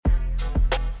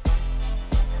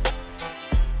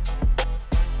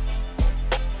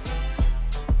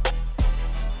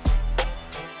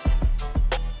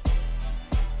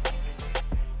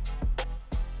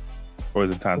Or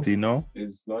is it Tantino?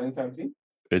 It's not in Tanti?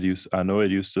 I know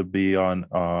it used to be on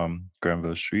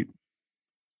Granville Street.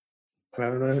 I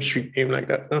don't know a street name like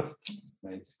that. No.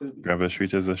 Might still be. Granville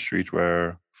Street is a street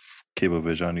where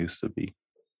Cablevision used to be.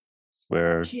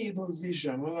 Where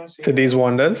Cablevision. Well, I say Today's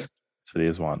Wonders.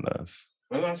 Today's Wonders.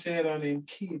 Well, I say that in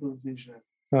Cablevision.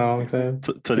 Oh, okay.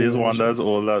 Today's Wonders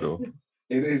older though.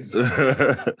 It is.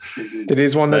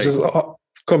 Today's Wonders Like- just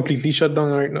completely shut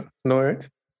down right now. No, right?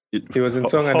 They was in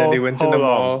Tongue and then they went to How the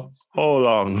long? mall. How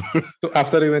long? So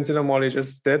after they went to the mall, they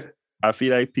just did. I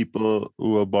feel like people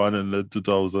who were born in the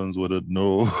 2000s wouldn't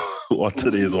know what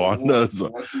Today's Wonders.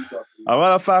 What you got? As a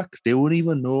matter of fact, they wouldn't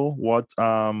even know what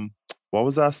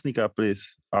was that sneaker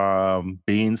place?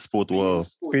 Bean Sport World.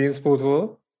 Beans Sport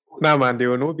World. Nah, man, there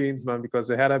were no beans, man, because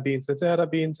they had a beans. They had a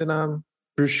beans in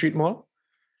Bruce Street Mall.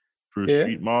 Bruce Yeah.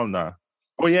 Street Mall now.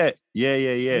 Oh yeah.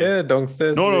 Yeah,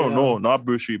 downstairs. No, not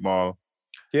Bruce Street Mall.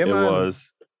 Yeah, It man.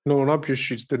 was No, not Bruce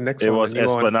Street. The next it one. was the new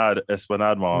one.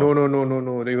 Esplanade Mall.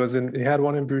 No. They had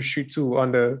one in Bruce Street too,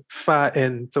 on the far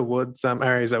end towards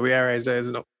Ariza, where Ariza is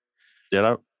now. Yeah,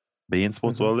 that Bean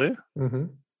Sports Mhm. World there. Mm-hmm.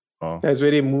 Oh. That's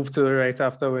where they moved to right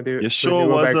after when they. You when sure they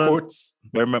were by wasn't- Courts.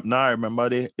 I remember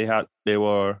they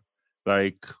were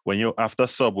like when you after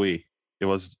Subway, it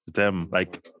was them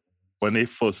like when they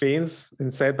first Beans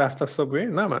inside after Subway.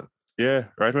 Nah, man. yeah,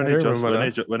 right when I they just remember when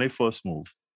that. they when they first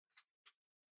moved.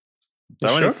 You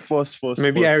That when they sure? first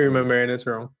Maybe I moved. remember it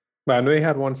wrong, but I know he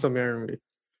had one somewhere in me.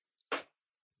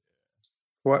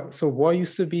 What? So what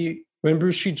used to be when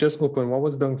Bruce Street just opened? What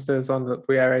was downstairs on the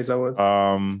where Ariza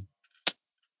was?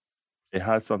 It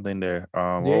had something there.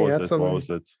 Yeah, What it was had it? something. What was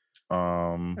it?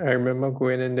 I remember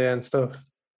going in there and stuff.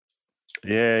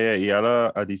 Yeah, he had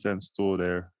a decent store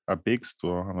there, a big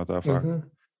store, as a matter of fact.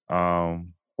 Mhm.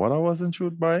 What I wasn't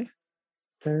shoot by?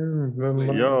 I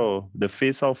remember. Yo, the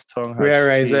face of tongue has Where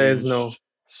Ariza is changed now.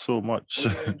 so much.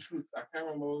 Was it in Truth? I can't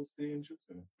remember what was the in Truth.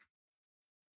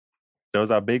 There was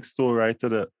a big store right to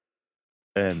the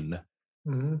end,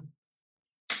 Mhm.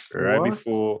 right What?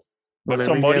 before. Well, But they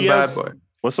somebody became bad else,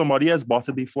 boy. somebody else bought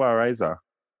it before Ariza.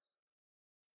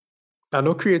 I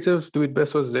know Creative Do It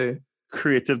Best was there.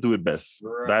 Creative do it best.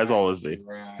 That is always there.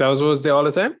 Right. That was there all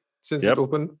the time since Yep. it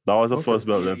opened. That was the Okay. first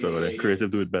building over there. Yeah. Creative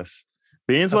do it best.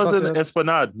 Baines I was thought in that-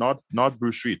 Esplanade, not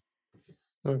Bruce Street.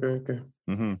 Okay.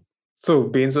 hmm So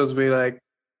Baines was where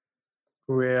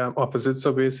opposite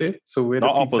Subway, say? So where the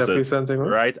Not pizza opposite, place and thing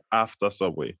was? Right after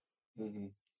Subway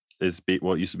Mhm. is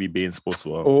what used to be Baines Sports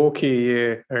World. Okay,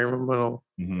 yeah. I remember now.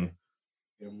 hmm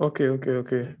Yeah,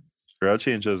 Okay. Real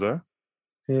changes, huh?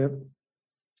 Yep.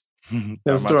 I'm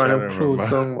Them store trying and to them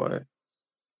closed remember. down, boy.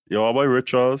 Yo, what about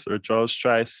Rituals? Rituals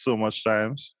try so much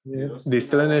times. Yeah. They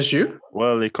still in SU?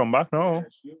 Well, they come back now.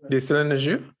 They still in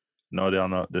SU? No, they are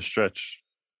not. The stretch.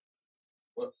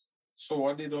 So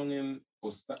what they done in?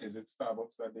 Is it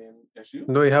Starbucks that they in SU?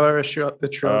 No, you have a restaurant, the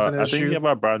Trails in I think SU. they have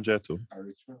a brand there too.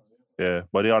 Richmond, Yeah,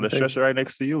 but they're on the I think- stretch right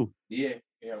next to you. yeah.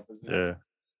 Opposite. Yeah.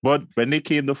 But when they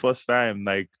came the first time,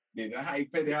 like, They got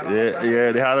hype. They had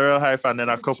a they had a real hype. And then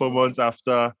a couple months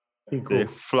after, You they go.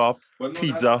 flop. But no,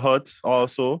 Pizza Hut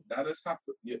also. That has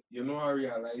happened. You know, I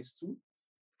realized too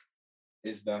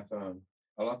is that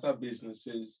a lot of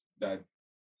businesses that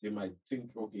they might think,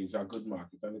 okay, it's a good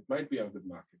market, and it might be a good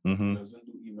market. Mhm. It doesn't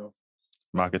do enough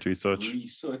Market research.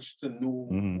 research to know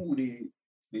Mhm. who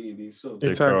they serve. They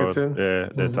The target crowd. in. Yeah,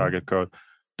 the Mhm. target crowd.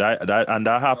 That happened.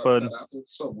 That happened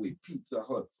Subway, Pizza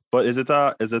Hut. But is it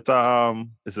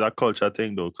a culture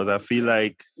thing though? Because I feel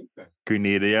like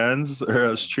Grenadians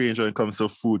are strange when it comes to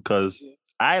food. Because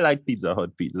I like Pizza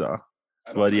Hut pizza.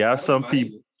 But you have some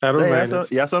people. I don't mind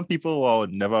it. Some people who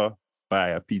would never buy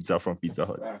a pizza from Pizza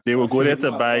Hut. They will go there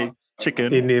to buy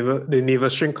chicken. They never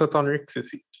shrink cut on Rick's, you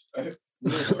see.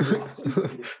 It's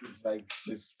like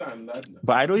the standard. now.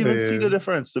 But I don't even see Yeah. the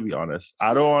difference, to be honest.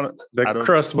 I don't The I don't-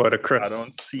 crust, boy, the I crust.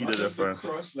 don't see Not the just difference.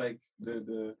 Crust, like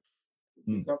the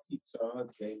Mm. got Pizza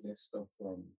Hut getting their stuff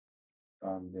from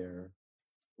their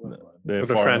The The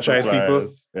foreign franchise people?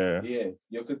 suppliers. Yeah. yeah,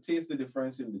 you could taste the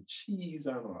difference in the cheese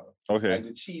and all. Okay. Like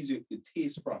the cheese, the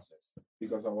taste process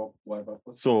because of whatever.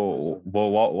 So, but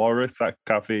what is that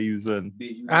cafe using? they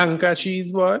use Anchor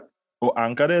cheese, boy. Oh,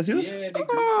 Anchor is used? Yeah, they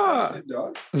Ah. shit,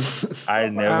 dog. I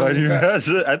never knew Anchor.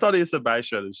 that. I thought they used to buy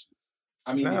shredded cheese.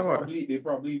 I mean, Nah, what? they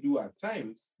probably do at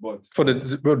times, but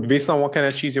But based on what kind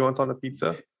of cheese you want on the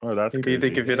pizza. Oh, that's Maybe crazy. they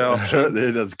give you the option.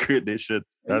 That's great. They should.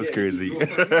 That's Yeah, crazy. you go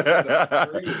for it,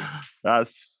 that's great.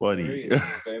 That's funny.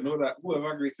 So you know that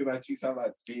whoever grates that cheese have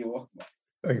that day work.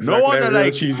 No wonder every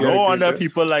like cheese you no gotta wonder grate it.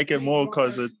 people like it more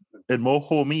because it's more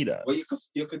homey. That But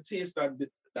you could taste that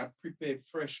that prepared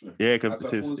freshness. Yeah, it As could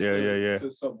taste. opposed Yeah.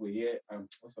 to Subway,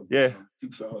 what's Subway? Yeah.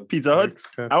 Pizza Hut. Pizza Hut.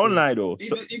 I won't lie though.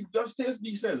 It does taste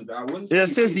decent. I wouldn't Yeah,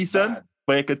 say it tastes decent, bad.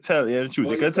 but you could tell. Yeah, the truth,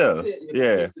 But you could tell. You can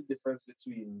Yeah, taste the difference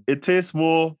between. it tastes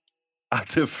more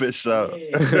artificial.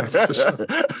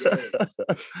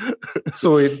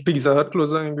 So Pizza Hut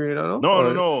closed on Green, no?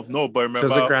 No. But remember,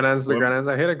 just the Granans.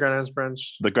 I hate the Granans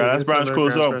branch. The Granans branch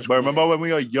closed down. But remember when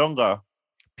we were younger,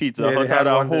 Pizza Hut had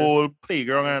a whole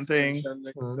playground and thing.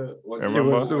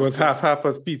 It was half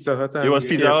as Pizza Hut. It was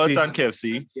Pizza Hut and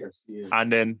KFC.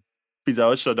 And then Pizza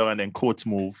Hut shut down and then Coates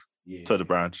moved to the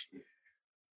branch.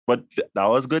 But that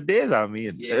was good days, I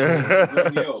mean. Yo,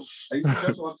 I used to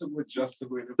just want to go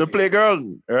to the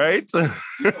playground, right?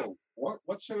 Yo,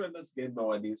 what children does get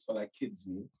nowadays for like kids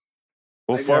meal?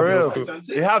 Oh, like, for real?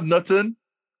 They have nothing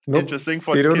interesting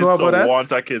for kids to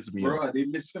want a kids meal. Bro, they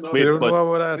listen up. They don't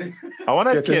know about that. I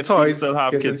wonder if KFC still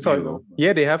have kids meal.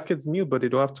 Yeah, they have kids meal, but they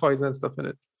don't have toys and stuff in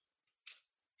it.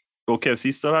 Oh,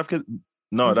 KFC still have kids?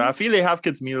 No, I feel they have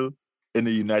kids meal in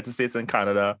the United States and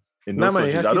Canada. In those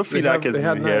countries. I don't feel like kids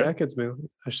meal here. Had kids meal.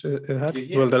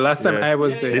 Well, the last time I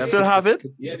was there, they still have it.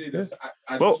 Yeah, they do.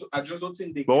 I just don't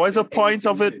think they. But what's the point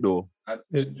of it though?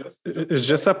 It's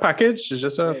just a package. It's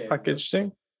just a package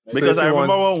thing. Because I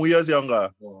remember when we was younger,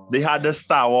 they had the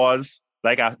Star Wars,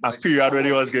 like a period where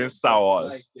they was getting Star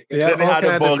Wars. Then they had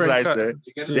the bugs there.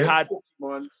 They had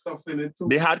Pokemon stuff in it too.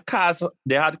 They had cars.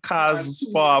 They had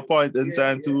cars for a point in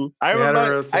time too. I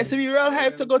remember I used to be real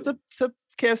hyped to go to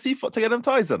KFC to get them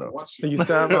toys, you know. I used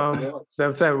to have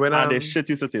them time when and they shit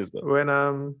used to taste good. When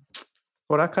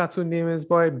what that cartoon name is,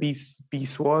 boy,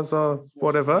 Beast Wars or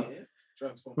whatever.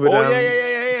 With,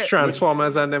 yeah.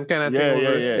 Transformers and them kind of thing.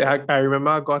 Yeah. I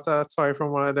remember I got a toy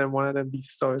from one of them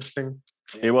Beast toys thing.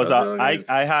 It was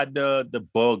I had the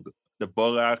bug. The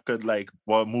bug I could like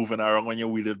while moving around when you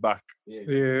wheel it back.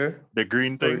 Yeah. The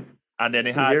green thing. And then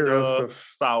it had the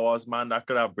Star Wars man that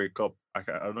could have break up. I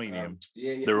don't know your name.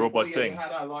 The robot thing. They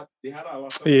had a lot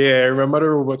of I remember the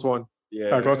robot one.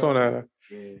 Yeah. I got one.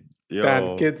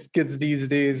 Dan, kids these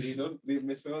days.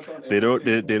 They don't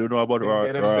know about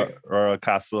Royal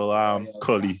Castle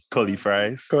Cully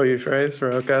fries. Cully fries,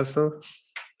 Royal Castle.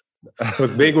 It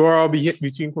was big war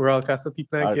between Royal Castle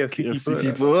people and KFC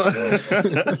people.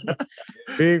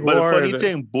 Big but war. The funny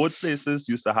thing, both places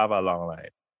used to have a long line.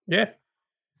 Yeah.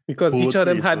 Because each of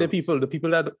them had the people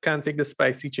that can't take the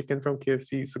spicy chicken from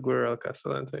KFC used to go to Royal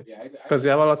Castle and thing. Because they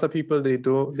have a lot of people they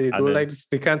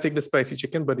can't take the spicy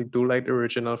chicken, but they do like the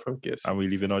original from KFC. And we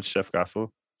leaving out Chef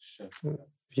Castle.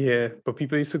 Yeah, but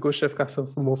people used to go Chef Castle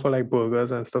for like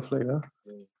burgers and stuff like that.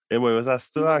 Yeah, but was that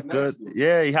still like good? Nice,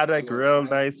 yeah, he had like real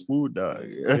nice food, dog.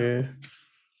 Yeah.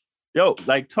 Yo,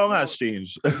 like tongue has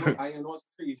changed. I know it's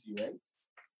crazy, right?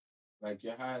 Like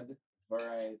you had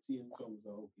variety in terms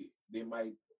of they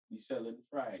might be selling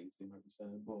fries, they might be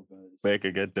selling burgers. But you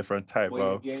could get different type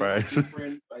of fries.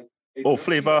 Like,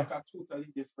 flavor. Like a totally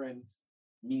different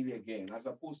meal again, as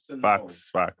opposed to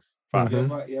facts.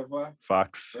 Ever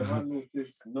facts. Ever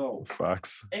notice? No.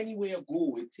 Facts. Anywhere you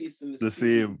go, it tastes in the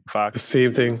same. Facts. The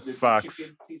same thing. Facts.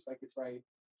 Chicken tastes like a fry.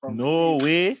 No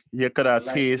way. You could have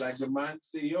taste. Like the man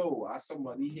say, yo, as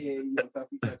somebody here, you want a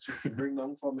piece of chicken, bring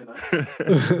them for me now.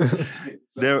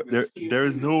 There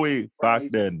is no way back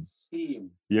then.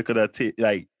 You could have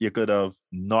you could have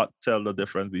not tell the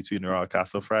difference between Royal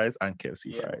Castle fries and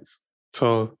KFC fries.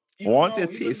 So once you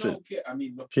taste it, I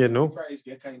mean, fries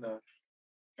get kind of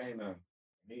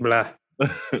blah.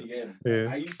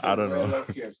 I don't know. Love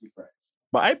KFC fries.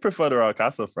 But I prefer the Royal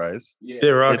Castle fries. Yeah,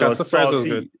 Royal Castle fries was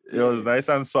good. It was nice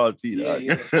and salty.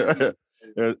 And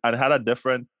had a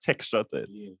different texture to it.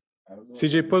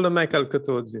 CJ, pull the mic out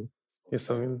towards you. Yes,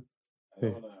 I mean.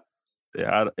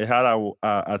 It had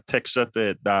a texture to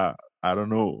it that, I don't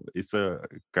know, it's a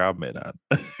grab me, man.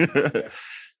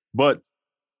 But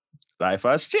life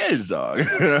has changed, dog.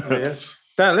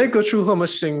 Dan, let's go through how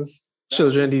much things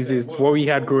children these days, what we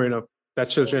had growing up, that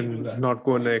children not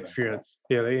going to experience.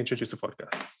 Yeah, let me introduce the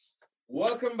podcast.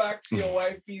 Welcome back to your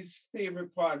wifey's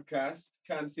favorite podcast.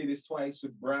 Can't say this twice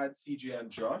with Brad, CJ,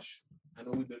 and Josh. I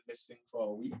know we've been missing for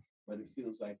a week, but it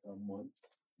feels like a month.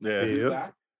 Yeah. We're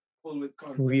back, full with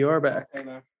content. We are back.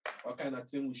 What kind of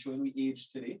thing we showing we age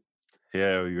today?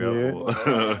 Yeah, we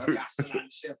are.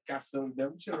 Chef Castle,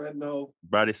 them children know.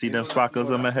 Brad, you see them sparkles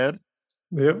on my head?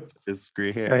 Yep. It's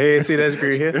gray hair. I see that's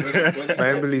gray hair.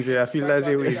 I don't believe it. I feel like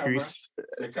we grease.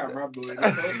 The camera blowing it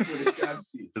out so they can't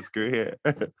see. It's gray hair.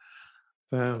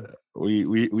 Damn.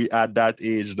 We at that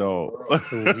age now. I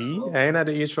ain't at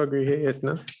the age for gray hair yet,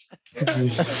 no.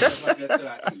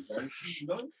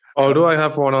 Although I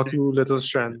have one or two little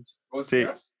strands.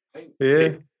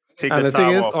 Yeah. And the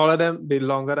thing is, all of them, they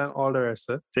longer than all the rest.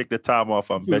 Take the time off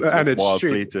and bet your ball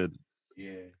plated.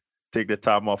 Yeah. Take the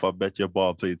time off and bet your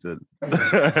ball plated.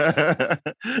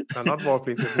 I'm not ball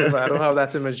plated. I don't have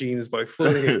that in my genes, boy.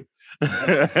 Fully.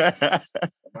 Man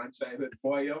trying to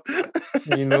boy up.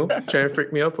 You know, trying to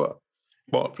freak me up.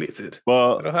 Ball plated.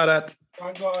 But I don't have that.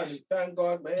 Thank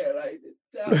God, my hair like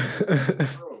it.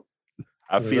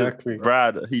 I feel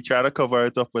Brad, he tried to cover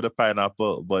it up with a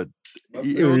pineapple, but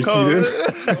you see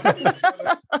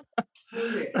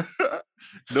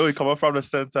no, he coming from the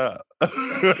center.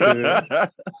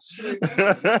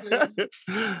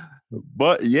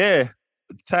 But yeah,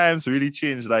 times really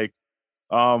changed. Like,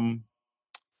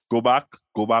 go back.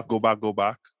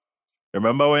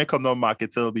 Remember when you come to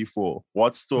Market Hill before?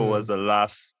 What store was the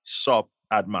last shop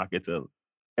at Market Hill?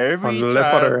 On the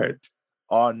left or the right?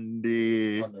 On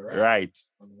the right.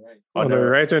 On the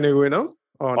right when you're going up?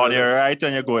 On your right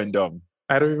when you're going down.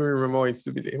 I don't even remember what used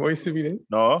to be there. What used to be there?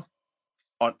 No.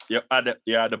 You're at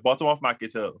the bottom of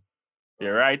Market Hill.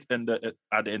 You're right at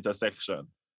the intersection.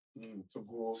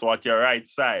 So at your right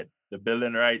side, the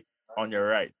building right on your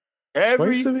right.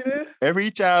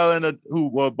 Every child who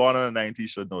was born in the 90s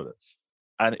should know this.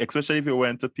 And especially if you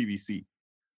went to PBC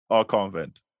or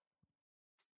Convent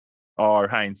or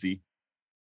Heinze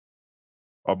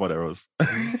or Mother Rose.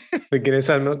 The Guinness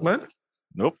and Milk Man?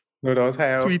 Nope. No, that was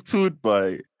higher. Sweet Tooth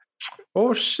boy.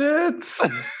 Oh shit.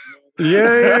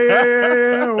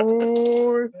 Yeah.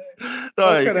 Oh.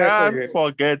 No, you can't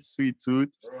forget Sweet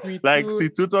Tooth.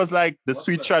 Sweet Tooth was like the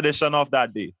sweet tradition of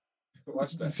that day.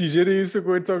 CJ used to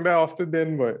go and talk that often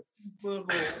then, but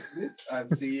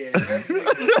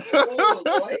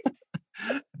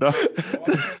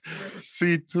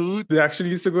Sweet Tooth. They actually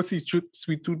used to go see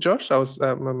Sweet Tooth, Josh. I was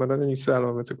my mother used to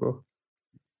allow me to go.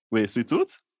 Wait, Sweet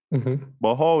Tooth? Mm-hmm.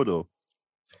 But how though?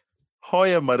 How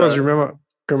your mother? Because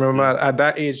remember at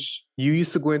that age, you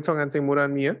used to go in tongue and thing more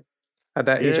than me. At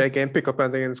that age, I can pick up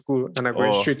anything in school, and I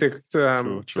go straight to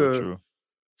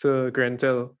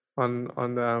Grentel on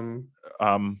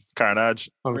Carnage.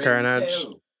 On Carnage.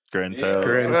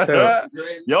 Grentel.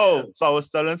 Yo, so I was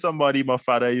telling somebody my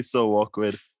father used to work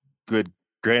with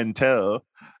Grentel.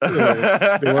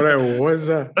 What was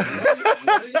that?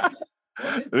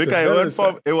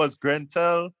 It was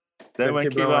Grentel, then when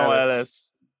Cable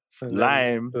Wireless,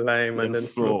 Lime, and then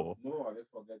Flow. No, I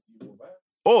forget B-Mobile.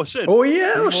 Oh shit! Oh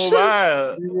yeah,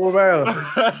 B-Mobile.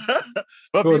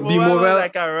 But B-Mobile was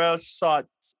like a real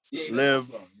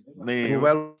short-lived name.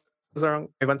 B-Mobile was around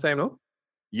one time, no?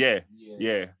 Yeah.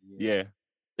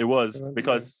 It was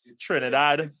because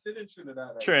Trinidad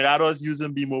was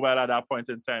using B-Mobile at that point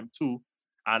in time too.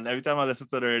 And every time I listen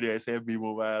to the radio, I say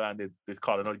B-Mobile and they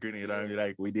calling out Grenada and we're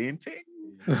like, we didn't think.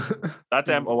 That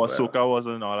time our soca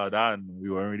wasn't all of that and we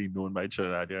weren't really known by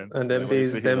Trinidadians. And them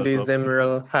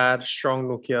real hard, strong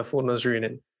Nokia phone was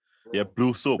raining. Yeah,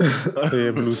 blue soap.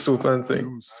 Blue soap and thing.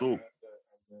 Blue soap.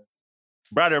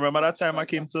 Brad, remember that time I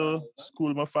came to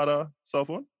school my father's cell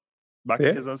phone? Back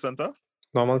in Kizan Center?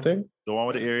 Normal thing? The one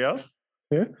with the aerial?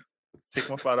 Yeah. Take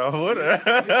my father out.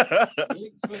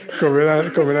 Come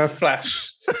in and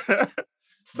flash.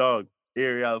 Dog,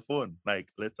 aerial phone. Like,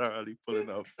 literally pulling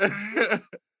up.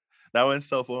 That when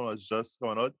cell phone was just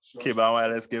coming out, Cable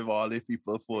Wireless gave all the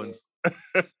people phones.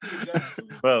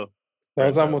 Well.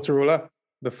 There's a Motorola.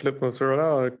 The flip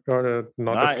Motorola or the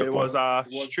not the flip it was a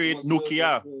straight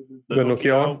Nokia. The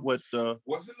Nokia with the...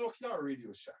 Was it Nokia or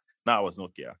Radio Shack? Nah, it was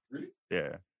Nokia. Really?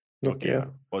 Yeah.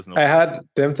 Nokia. Was Nokia. I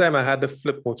had the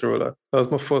flip Motorola. That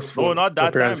was my first phone. No, not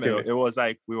that time. It was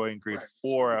like we were in grade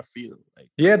 4, I feel. Like.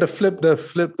 Yeah, the black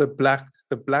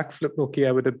flip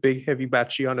Nokia with a big heavy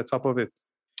battery on the top of it.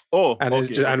 Oh, and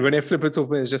and when they flip it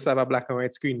open, it's just have a black and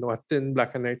white screen, no, a thin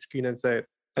black and white screen inside,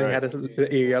 and it had the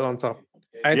aerial on top.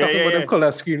 I ain't talking about the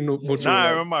color screen Motorola.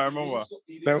 Nah, I remember.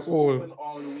 They're old.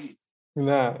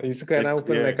 Nah, it used to kind of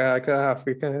open like a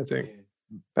halfway kind of thing.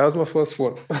 That was my first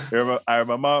phone. I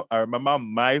remember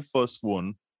my first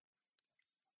phone.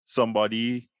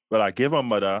 I gave my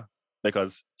mother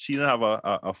because she didn't have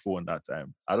a phone that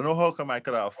time. I don't know how come I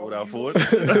could afford a phone.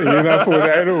 You didn't afford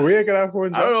it. I know where you could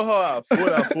afford it. I don't know how I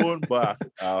afforded a phone, but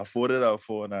I afforded a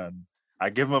phone and I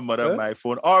gave my mother my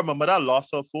phone. Or my mother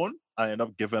lost her phone. I ended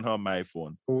up giving her my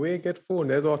phone. Where you get phone?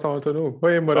 That's what I want to know.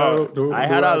 Where your mother I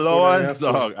had a allowance,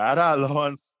 dog. I had an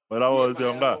allowance when I was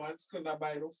younger.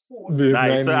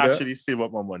 I used to actually save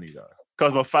up my money, dog.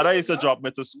 Because my father used to drop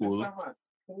me to school.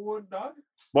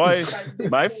 Boy,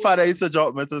 my father used to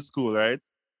drop me to school, right?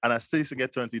 And I still used to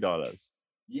get $20.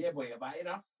 Yeah, but you're buying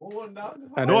a phone, dog.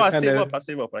 No, I save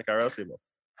up, like I real save up.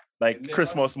 Like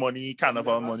Christmas money,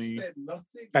 carnival money.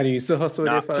 And you used to hustle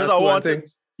there for because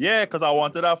I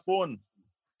wanted a phone.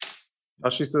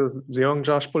 She says, the young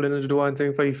Josh pulling into the one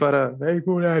thing for your father. There you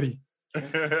go, daddy.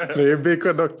 You're a big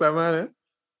conductor, man. Eh?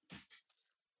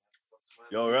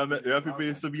 Yo, remember people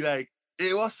used to be like,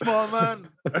 hey, what's small, man?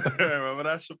 Remember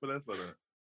that shit for this or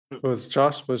Was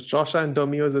Josh and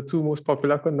Dummy was the two most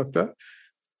popular conductor?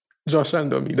 Josh and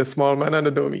Dummy, the small man and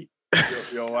the dummy.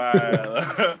 Yo,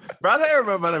 wild. Brother, I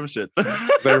remember them shit.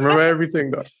 I remember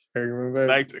everything, though. I remember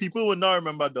like, everything. people would not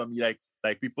remember Dummy.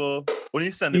 Like people, when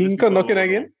you send He ain't conducting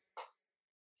again?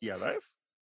 He alive?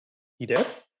 He dead?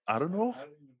 I don't know.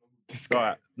 This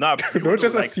guy. Nah, don't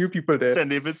just assume people dead. St.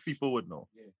 David's people would know.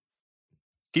 Yeah.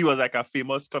 He was like a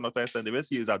famous conductor in St. David's.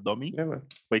 He is a dummy. Yeah, man.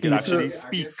 But he can actually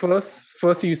speak.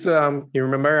 First he used to, you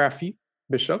remember Rafi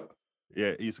Bishop?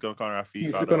 Yeah, he used to call Rafi. He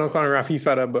used to call Rafi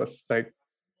Father Bus. Like,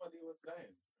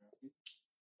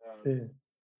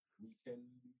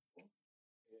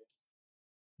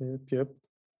 Yep.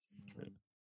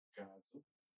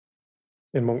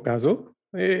 In Mongazo?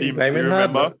 You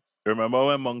remember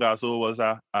when Mongazo was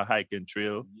a hiking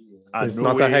trail? Yeah. It's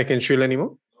not a hiking trail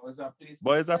anymore?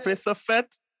 But it's a place of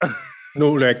fete.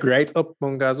 No, like right up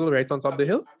Mongazo, right on top of the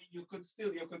hill? I mean, you could still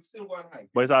go and hike.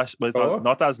 But it's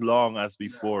not as long as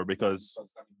before because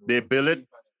they build it.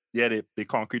 Yeah, they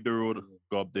concrete the road,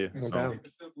 go up there. No. You can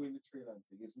still go in the trail and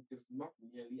thing. It's not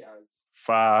nearly as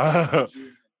far.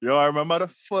 Yo, I remember the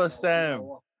first time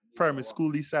primary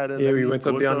school decided. Yeah, we went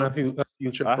up there on a field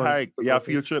trip. A hike. Yeah,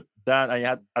 field trip. That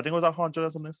I think it was 100 or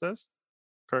something. Says,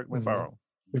 correct me if I'm wrong.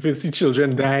 If you see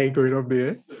children die going up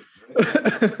there.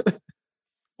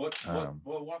 But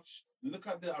watch, look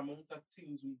at the amount of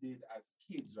things we did as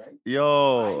kids, right?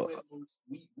 Yo.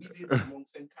 We did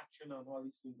Monks and Catherine and all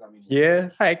these things. I mean, yeah,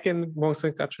 hiking Monks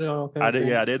and Catherine. I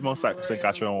did Monks and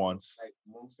Catherine once. Like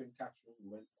Monks and Catherine, we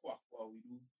went Kwakwa.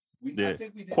 Yeah. I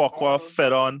think we did Kwakwa,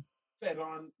 Fed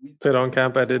on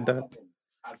camp, I did that.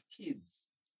 As kids.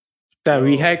 That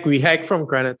we hike from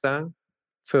Granite Town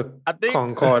to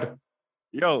Concord.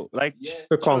 Yo, like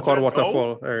the Concord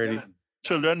waterfall already.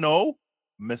 Children know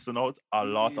missing out a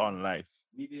lot on life.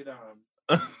 We did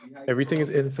everything is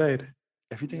inside.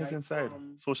 Everything is inside.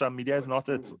 Social media is not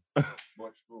it.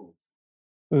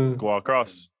 Go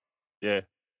across. Yeah.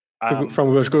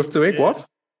 From Bush Grove to Kwakwa?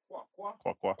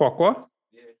 Kwakwa.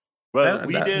 Yeah. Well,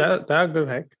 we did that a good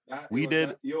hike. We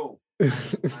did. Yo. That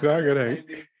a good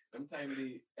hike.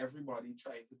 Sometimes everybody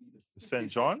trying to be the St.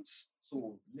 John's.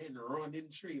 So men run in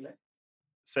tree like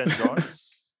St.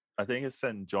 John's. I think it's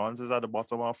St. John's is at the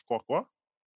bottom of Kwakwa.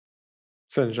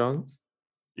 St. John's?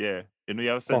 Yeah. You know you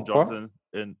have St. John's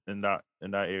in that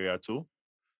area too.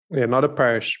 Yeah, not a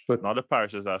parish, but not a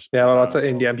parish is actually. Yeah, lots of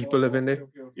Indian people live in there.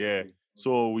 Yeah.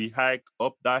 So we hike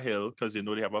up that hill because they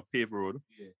have a paved road.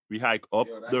 Yeah. We hike up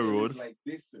the road. Like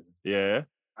this, yeah.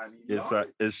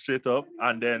 It's straight up,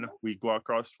 and then we go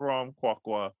across from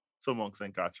Kwakwa to Monks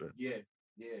and Catherine. Yeah.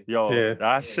 Yo,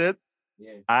 that shit.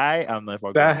 Yeah. I am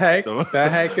never that hike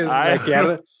is like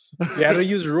you had to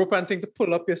use rope and thing to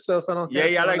pull up yourself and all.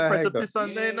 Yeah, like precipice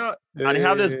and then and you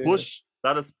have this bush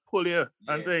that is pull you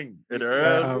and thing. It's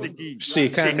real sticky.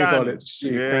 Shake call it.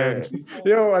 Yeah.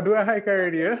 Yo, I do a hike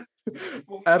already, yeah?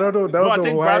 I don't know. That was I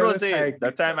think Brad was saying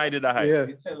that time I did a hike. Yeah.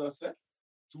 They tell us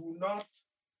do not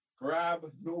grab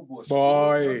no bush.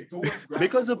 Boy.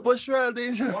 Because the bush real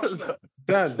dangerous.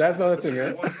 That's not a thing,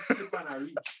 eh?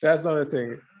 That's not a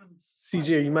thing.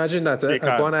 CJ, imagine that I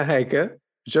go on a hike,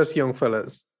 just young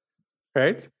fellas,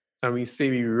 right? And we say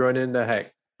we run in the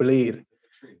hike, blade.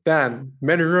 Then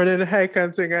men run in the hike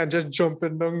and thing and just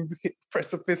jumping down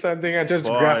precipice and thing and just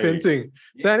grabbing thing.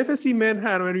 Then if you see men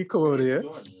hand when we come over here,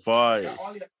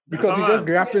 because we just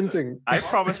grabbing thing. I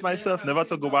promised myself never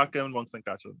to go back in Monks and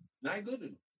Catherine. Not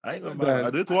good. I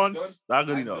did it once. Not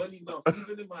good enough.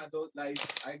 Even in my adult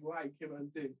life, I go hiking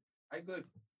and thing. I good.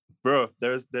 Bro,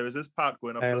 there is this part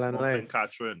going up to Monks and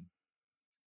Catherine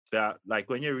that, like,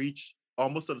 when you reach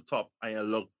almost to the top and you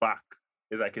look back,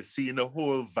 it's like you see the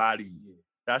whole valley. Yeah.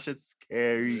 That shit's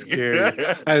scary.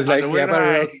 And it's like you have a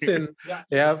real tin.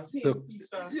 You have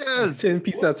the tin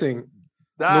pizza thing.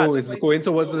 No, it's going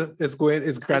towards it's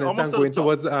Granite Tang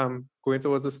going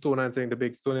towards the stone and thing, the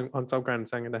big stone on top of Granite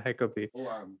Tang in the heck of it.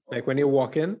 Like when you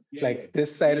walk in,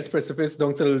 this side is precipice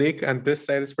down to the lake, and this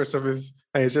side is precipice,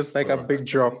 and it's just like a big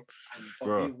drop.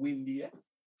 Bro,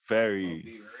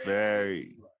 very,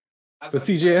 very. So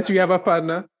CJ, you have a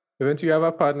partner. If you have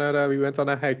a partner that we went on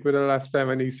a hike with the last time,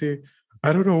 and he say,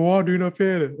 I don't know what I'm doing up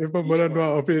here. If my mother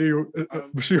know up here,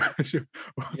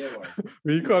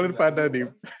 we call it partner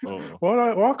name.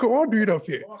 What doing up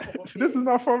here? This is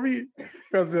not for me.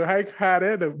 Because the hike had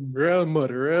it, the real mud,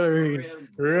 real rain,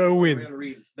 real wind.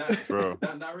 Bro.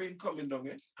 That rain coming down,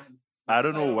 I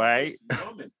don't know why.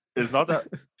 it's not that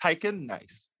hiking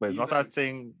nice, but it's not that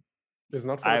thing. It's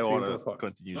not for I want to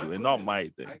continue doing. It's not my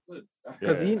thing.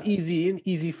 Because it's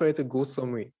easy for you to go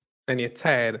somewhere and you're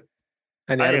tired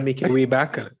and you have to make your way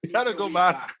back. You gotta go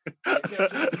back.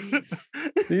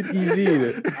 It's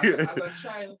easy.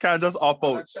 Can't just opt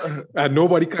out. And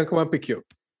nobody can come and pick you up.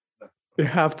 You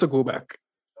have to go back.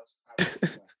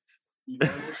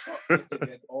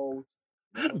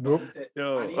 Nope.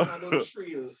 Yo. And even those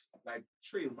trails, like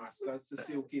trail masters to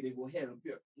say, okay, they will help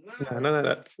you. None of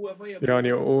that. You're on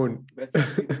your own. Better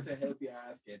people to help your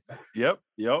ass get back.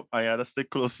 Yep. I had to stick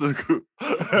close to the group.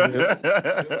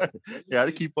 You had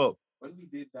to keep up. When we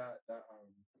did that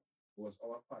was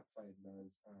our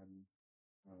pathfinders and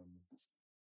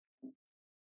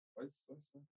what's that?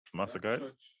 Master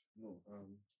Guides? No,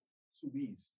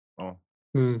 Subis. Oh.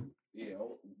 Yeah,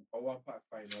 our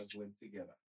pathfinders went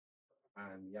together.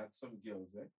 And we had some girls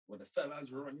there, where the fellas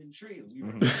were running trail. We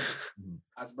were,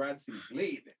 as Brad said,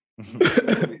 blade.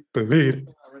 Blade.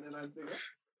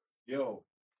 Yo,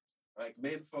 like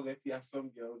men forget you have some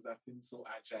girls that seem so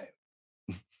agile.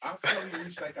 After we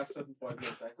reach like a certain point,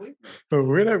 it's like, wait, man. Oh,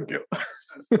 where them girl?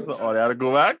 So they had to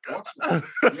go back?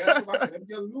 We had to go back. Them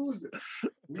girls lose it.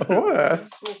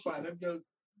 That's so far. Them girls,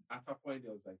 at a point, they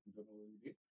was like, you don't know what you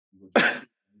did.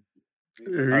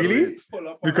 Really?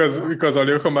 Because all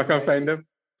you come back and find them.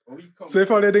 So if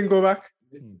all they didn't go back,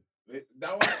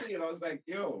 that was saying, I was like,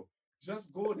 yo,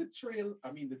 just go the trail.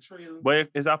 The trail. But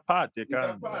it's a part, you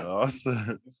can't. It's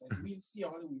like we see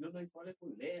all. We don't know if all they go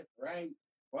left, right.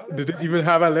 Did it even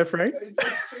have a left, right?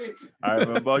 I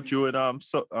remember you and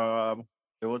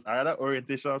it was either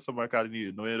orientation or summer academy.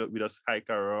 You know, we just hike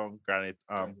around Granite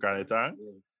Tank.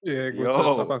 Yeah,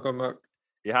 go back and back.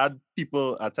 You had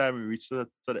people at time we reached to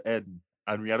the end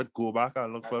and we had to go back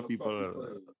and look for people.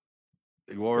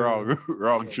 They go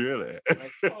wrong trail. Like,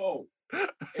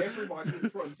 everybody in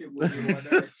front of one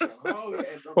direction.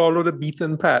 Follow the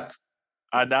beaten path.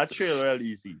 And that trail real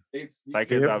easy. It's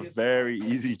a very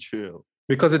easy trail.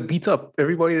 Because it beat up.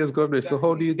 Everybody that's going there. So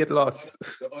how do you get lost?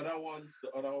 The other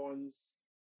ones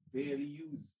barely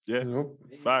used. Yeah,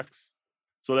 facts.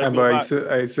 So let's go back.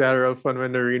 I used to have real fun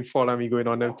when the rain fall and me going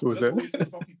on them toes.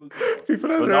 People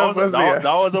that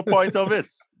was a point of it.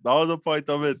 That was a point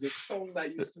of it. The song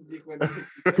that used to make when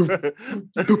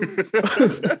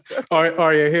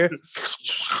Are you here?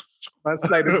 That's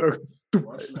like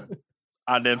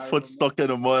and then foot stuck in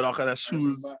the mud, all kind of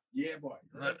shoes. Yeah, boy.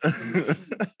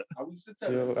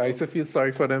 I used to feel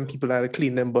sorry for them people that had to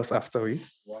clean them bus after we.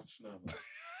 Watch now,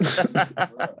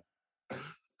 man.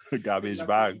 Garbage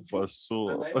bag for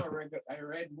soul.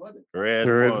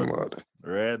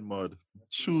 Red mud.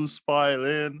 Shoes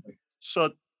spoiling.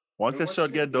 Shut. Once the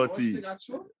shot get dirty.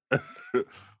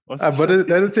 But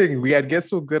the thing, we had get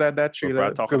so good at that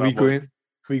trailer.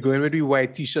 We going with the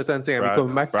white t-shirts and saying, we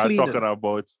come back clean.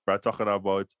 Brad talking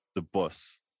about the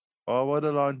bus. Oh, what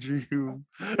a laundry room.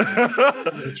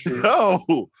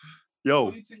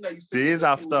 Yo, days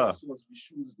after.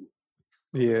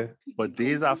 Yeah. But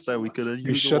days after, we couldn't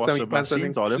use the washing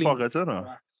machines. All they forgot, you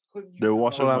know. The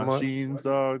washing machines,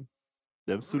 dog.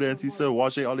 Them students used to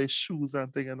washing all their shoes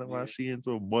and things in the machine,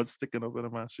 so mud sticking up in the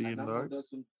machine, dog.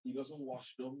 He doesn't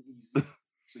wash them easy.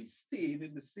 So he stayed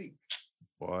in the sink.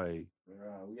 Boy.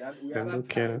 We had that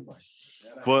time,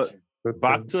 but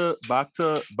back to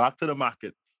the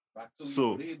market. Back to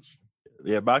Stone Age.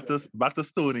 Yeah, back to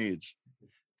Stone Age.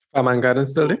 Farm and Garden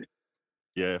still there?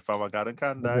 Yeah, Farm and Garden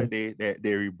can die. They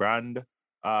rebrand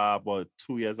about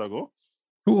 2 years ago.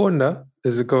 Who owned that?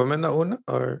 Is the government that owned it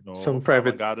or some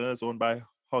private? Farm and Garden is owned by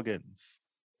Huggins.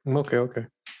 Okay.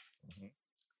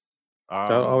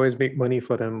 They'll always make money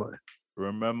for them. Who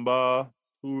remember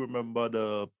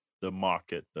the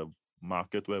market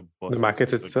where buses. The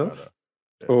market itself?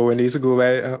 Yeah. Oh, when they used to go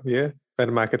by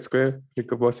the market square, the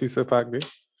bus used to park there.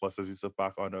 Buses used to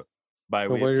park on it. By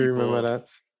way people remember that.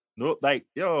 No,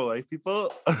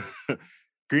 people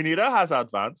Grenada has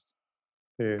advanced.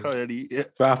 Yeah. Clearly, yeah.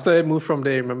 But after it moved from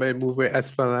there, remember it moved where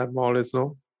Esplanade Mall is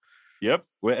now? Yep,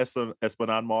 where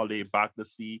Esplanade Mall, they back the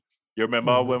sea. You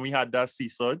remember when we had that sea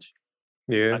surge?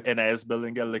 Yeah. And NIS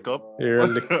building get licked up? Yeah,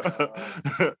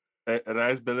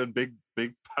 NIS building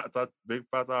big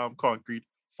part concrete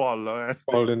falling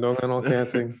down and all kind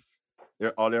of things.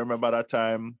 All you remember that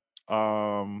time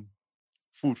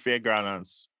Food Fair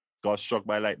Grandlands got struck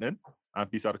by lightning and a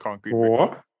piece of the concrete.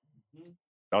 What?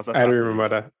 I don't remember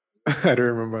that. I don't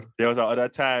remember. There was another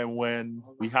time when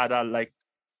we had a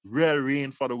real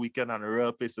rain for the weekend and the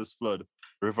real places flood.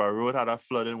 River Road had a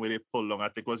flooding where they pulled long. I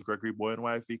think it was Gregory Bowen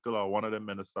wife vehicle or one of the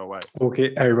minister wife.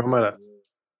 Okay, I remember that.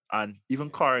 And even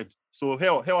Corinth. So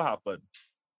here what happened.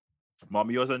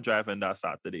 Mommy wasn't driving that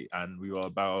Saturday, and we were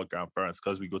by our grandparents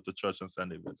because we go to church on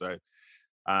Sunday, right?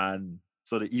 And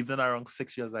so the evening around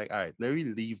 6, she was like, all right, let me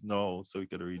leave now so we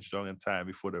could reach down in time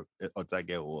before it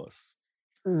get worse.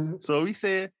 So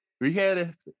we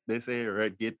hear they say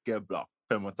Red Gate get blocked,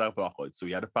 Pemberton block out. So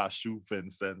we had to pass through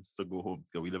Vincent's to go home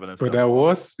because we live in a But that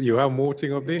was, you have more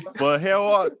thing up there. But here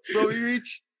what? So we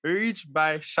reach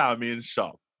by Charmaine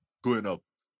shop going up.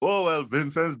 Oh well,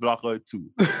 Vincent's block out too.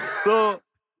 So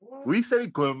we say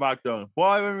going back down.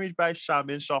 Boy, when we reach by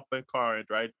Charmaine shop in Corinth,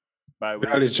 right?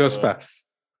 We just passed.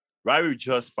 Right, we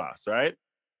just passed, right?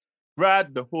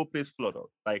 Brad, the whole place flooded,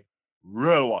 like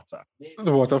real water.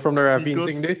 The water from the ravine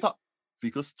thing there?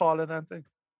 Vehicles stalling and thing.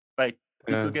 Like,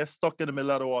 people get stuck in the middle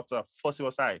of the water. First it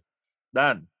was high.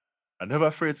 Then, I never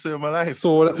afraid to in my life.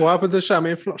 So what happened to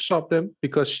Charmaine shop then?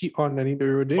 Because she underneath the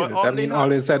road there. That mean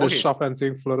all inside the shop and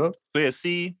thing flooded? So you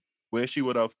see where she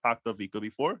would have parked the vehicle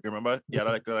before? You remember? Yeah,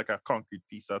 like a concrete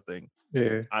piece of thing.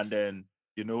 Yeah. And then,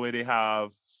 you know where they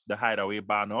have the hideaway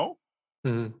bar now?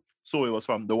 Mm-hmm. So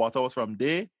the water was from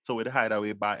there to where the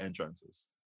hideaway bar entrances.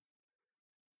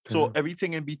 So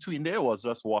everything in between there was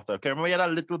just water. Can you remember you had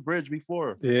a little bridge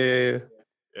before? Yeah.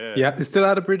 You still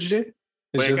had a bridge there?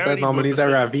 It's just that normally it's a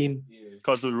ravine.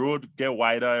 Because the road get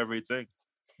wider, everything.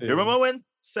 Yeah. You remember when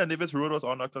St. David's Road was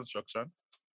under construction?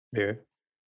 Yeah.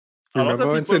 Remember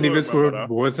when St. David's Road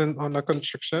wasn't under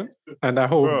construction? And that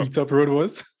whole beat up road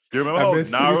was? You remember how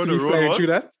narrow the road was? Through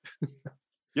that?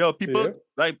 Yo, people,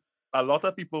 like, a lot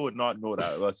of people would not know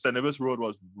that. But St. David's Road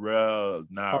was real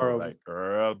narrow, like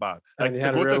real bad. Like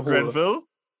to go to Grenville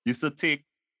used to take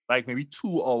like maybe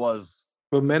 2 hours.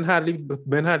 But men hardly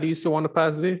used to want to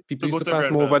pass there. People used to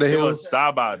pass more over the hills. It was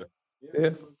that bad. Yeah.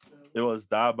 It was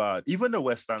that bad. Even the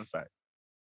western side.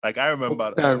 Like I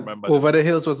remember. Over the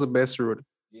hills was the best road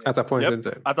at a point in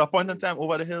time. At a point in time,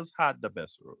 over the hills had the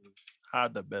best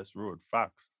road.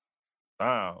 Facts.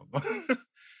 Damn.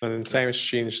 And then times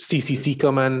changed. CCC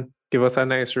come and give us a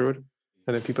nice road.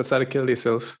 And then people started to kill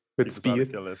themselves with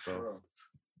speed.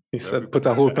 He said, put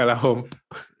a whole pile of hump.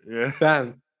 Yeah.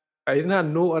 Dan, I didn't have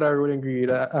no other road in Greed.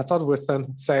 I thought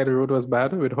western side road was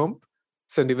bad with hump.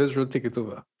 St. David's Road take it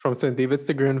over. From St. David's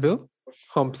to Grenville,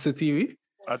 hump city.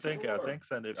 I think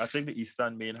the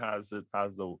Eastern Main has the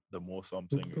most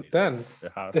something. Really. Dan,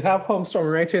 they have humps from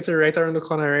right here to right around the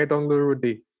corner, right down the road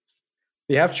there.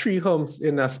 They have 3 humps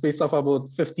in a space of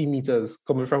about 50 meters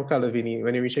coming from Calavini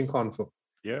when you're reaching Confer.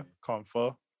 Yeah,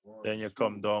 Confer. Then you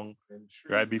come down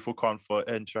right before Confer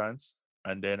entrance,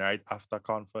 and then right after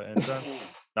Confer entrance.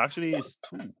 Actually, it's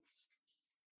 2.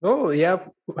 Oh, yeah,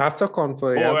 after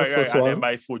Confer, the first one. And then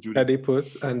by Fort Judy. That they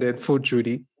put, and then Fort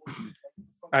Judy.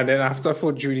 And then after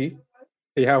Fort Judy,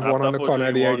 they have one on the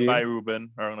corner there again. One by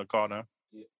Ruben around the corner.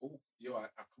 I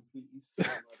completely.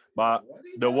 But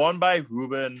the one by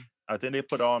Ruben, I think they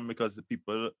put on because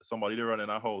somebody they run in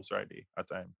a house right there at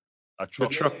time. A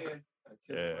truck.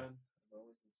 Yeah.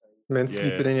 Men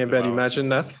sleeping in your bed, imagine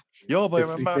that. Yo, but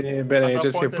remember, sleeping in your bed and you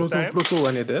just hear Pluto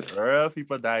when you're dead. Real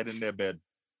people died in their bed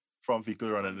from vehicle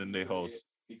running in their house.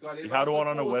 You had one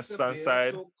on the western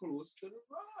side.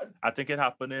 I think it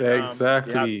happened in...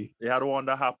 Exactly. They had one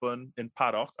that happened in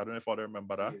Paddock. I don't know if I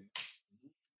remember that.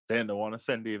 Then the one at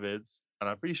St. David's. And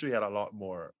I'm pretty sure he had a lot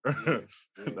more.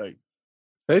 Like,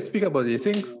 let's speak about this.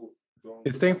 I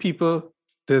think people,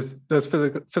 there's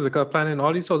physical planning.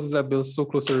 All these houses are built so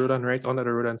close to the road and right under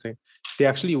the road and thing. They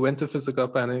actually went to physical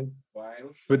planning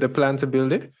with the plan to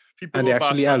build it. And they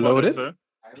actually allowed it.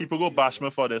 People go bash me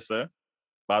for this, but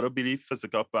I don't believe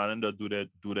physical planning to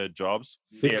do their jobs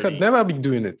fairly. They could never be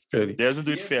doing it fairly. They doesn't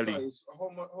do it fairly.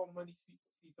 How many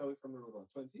feet away from the road?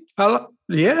 20?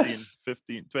 Yes.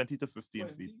 20 to 15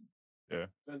 feet. Yeah.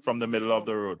 From the middle of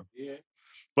the road. Yeah.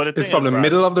 But it's from the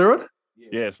middle of the road?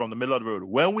 Yeah, it's from the middle of the road.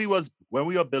 When we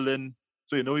were building,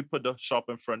 so we put the shop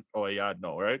in front of our yard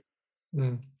now, right?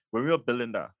 Mm. When we were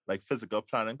building that, like physical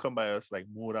planning come by us like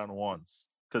more than once.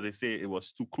 Because they say it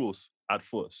was too close at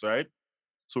first, right?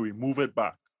 So we move it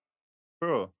back.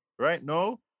 Bro, right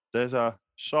now, there's a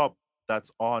shop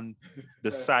that's on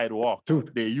the sidewalk.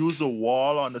 Dude. They use a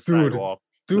wall on the sidewalk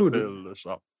to build the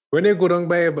shop. When you go down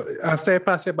by, after you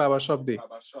pass your barber shop there,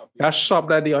 that shop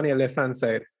that they on your left-hand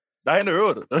side. That in the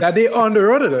road. That they on the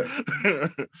road.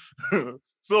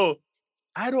 So,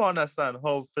 I don't understand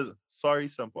how, sorry,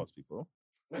 some post people.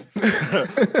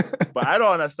 But I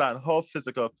don't understand how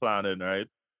physical planning, right?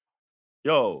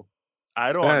 Yo,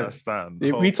 I don't understand.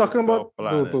 We talking about,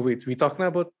 but wait, we talking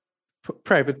about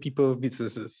private people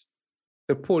businesses.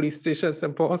 The police station,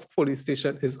 St. Paul's police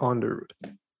station is on the road.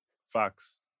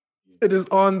 Facts. It is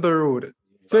on the road.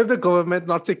 So if the government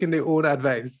not taking their own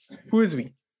advice, who is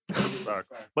we? Facts.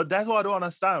 fact. But that's what I don't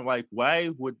understand. Like, why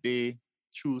would they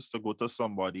choose to go to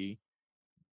somebody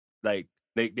like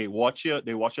they watch your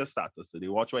status, so they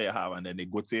watch what you have, and then they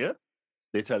go to you,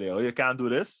 they tell you, oh, you can't do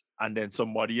this, and then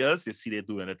somebody else, you see they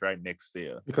doing it right next to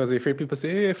you. Because they afraid people say,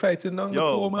 hey, fighting on the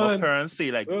poor my man. parents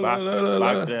say like back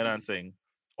then and thing,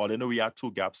 or they know we had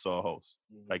 2 gaps to our house,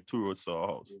 like 2 roads to our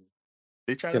house.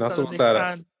 They try to tell them they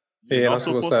can't. You're not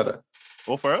supposed to have that.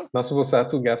 Oh, for real? Not supposed to have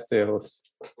 2 gaps to your house.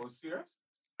 Oh, serious?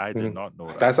 I did not know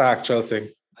that. That's an actual thing.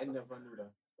 I never knew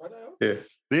that. Yeah.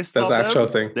 That's an actual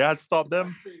thing. They had stopped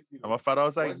them. And my father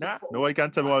was like, nah, nobody can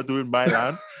tell me what to do in my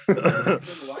land.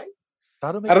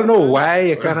 I don't know why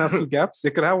you can't have 2 gaps.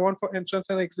 You could have one for entrance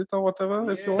and exit or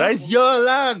whatever if you want. That's your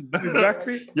land.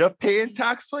 Exactly. You're paying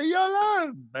tax for your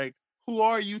land. Like, who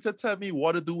are you to tell me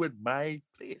what to do with my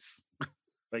place?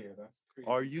 Like,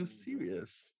 are you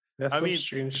serious? That's some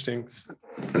strange things.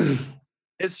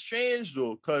 It's strange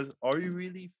though, because are you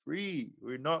really free?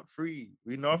 We're not free.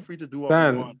 We're not free to do what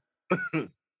we want.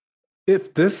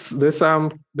 If this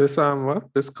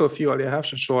curfew all you have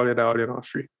should show all you that all you're not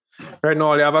free. Right now,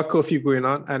 all you have a curfew going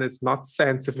on, and it's not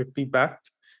scientifically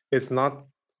backed. It's not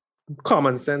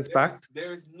common sense backed.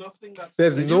 There's nothing that's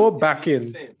there's no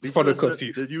backing for the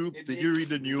curfew. Did you read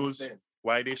the news?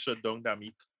 Why they shut down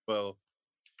Damik? Well,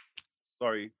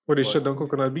 sorry. Well, they shut down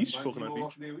Coconut Beach? Coconut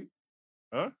Beach.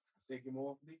 Huh? Damik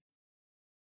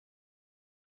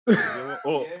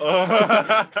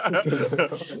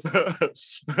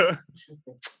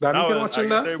can watch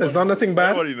that? There's not nothing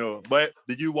bad. Nobody know. But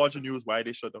did you watch the news? Why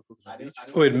they shut down Coconut Beach?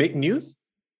 Oh, it make news?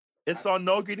 It's on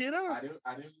No Grenada.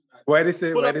 Why they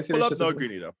say? Pull up No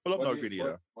Grenada. Pull up No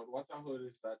Grenada. But what I heard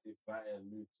is that they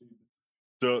violate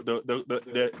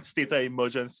the state of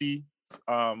emergency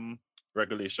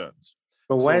regulations.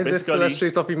 But why is this still a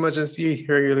state of emergency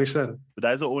regulation? But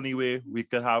that's the only way we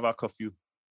could have a curfew.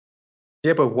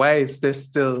 Yeah, but why is there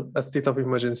still a state of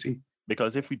emergency?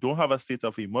 Because if we don't have a state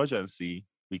of emergency,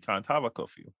 we can't have a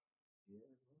curfew.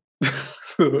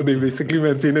 So they basically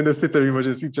maintaining the state of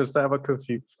emergency just to have a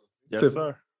curfew. Yes,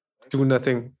 sir. Do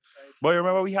nothing. But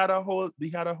remember, we had a whole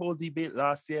debate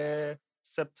last year,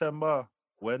 September,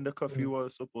 when the curfew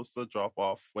was supposed to drop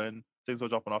off, when things were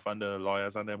dropping off, and the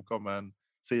lawyers and them come and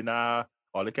say, nah,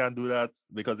 all they can't do that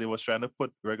because they was trying to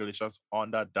put regulations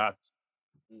on that.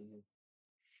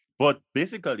 But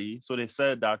basically, so they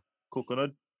said that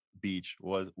Coconut Beach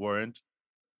weren't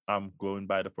going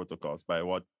by the protocols, by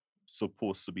what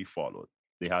supposed to be followed.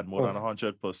 They had more than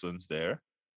 100 persons there.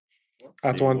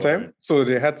 At one time? So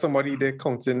they had somebody there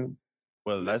counting.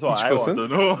 Well, that's what I want to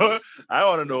know. I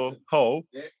want to know how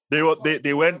they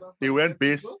went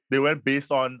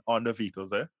based on the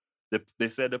vehicles, eh? They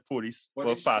said the police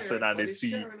were passing and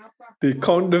they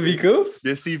count the vehicles?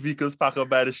 They see vehicles parked up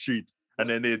by the street, and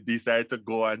then they decide to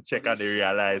go and check, and they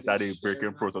realize that they're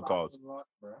breaking protocols.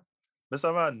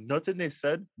 Mr. Man, nothing they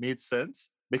said made sense,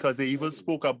 because they even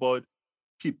spoke about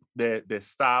people, their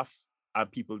staff and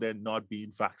people there not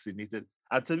being vaccinated.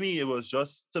 And to me,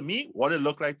 what it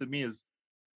looked like to me is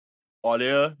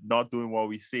Olia not doing what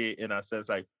we say, in a sense,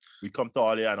 like we come to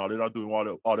Olia and Olia not doing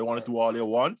all they want to do all they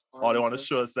want, or they want to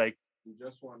show us like we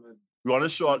want to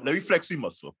show, let me flex we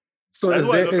muscle. So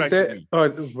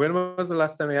when was the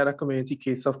last time we had a community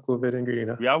case of COVID in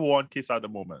Grenada? We have one case at the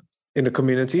moment. In the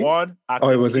community? One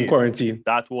it was in quarantine.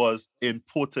 That was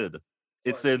imported.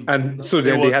 It's in, and so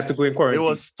then they had to go in quarantine. It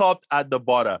was stopped at the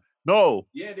border. No,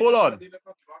 hold on.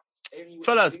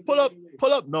 Fellas, pull up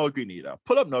No Grenada.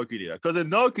 Pull up No Grenada. Because in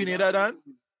No Grenada, then,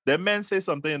 the men say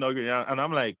something in No Grenada, and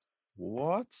I'm like,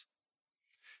 what?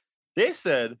 They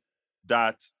said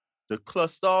that the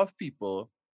cluster of people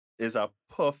is a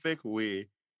perfect way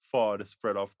for the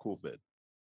spread of COVID.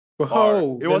 But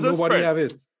how? It wasn't spread. Have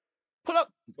it. Pull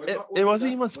up. It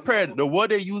wasn't even spread. The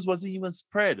word they used wasn't even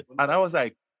spread. And I was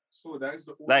like, so that's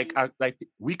the like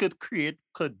we could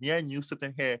me and you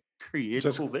sitting here create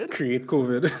COVID? Create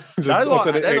COVID. That's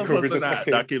the first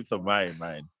thing that came to my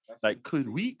mind. Like, could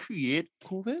we create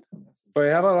COVID? But I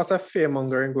have a lot of fear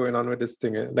mongering going on with this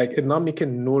thing. Like, it's not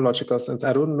making no logical sense.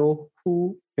 I don't know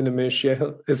who in the Ministry of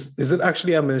Health is it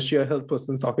actually a Ministry of Health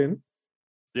person talking?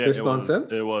 Yeah, this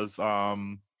nonsense. It was the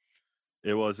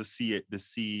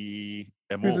CMO.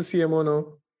 Who's the CMO now?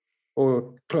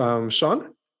 Oh,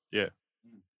 Sean? Yeah.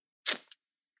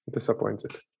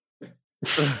 Disappointed.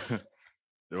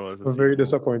 I'm very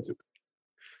disappointed.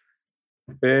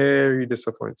 Very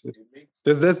disappointed.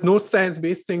 There's no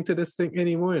science-based thing to this thing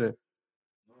anymore. You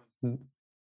know?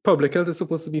 Public health is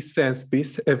supposed to be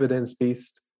science-based,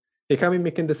 evidence-based. They can't be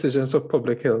making decisions for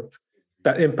public health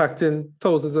that impacting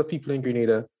thousands of people in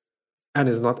Grenada and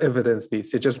is not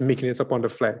evidence-based. They're just making it up on the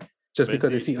fly. just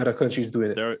because they see other countries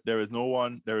doing it. There is no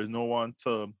one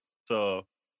to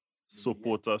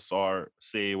support us or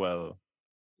say, well,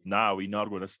 we're not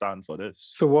going to stand for this.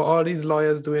 So what are these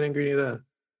lawyers doing in Grenada?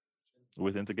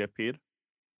 Waiting to get paid.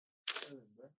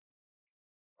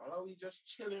 Are we just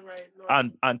chilling right now?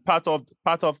 And part of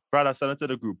brother, send it to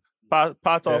the group.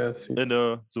 Part of in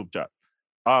the Zoom chat.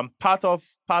 Part of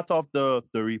the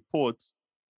report,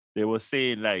 they were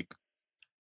saying like,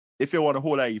 if you want to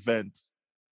hold an event,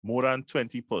 more than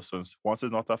 20 persons, once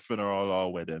it's not a funeral or a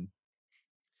wedding,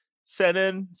 send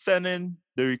in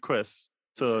the request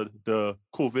to the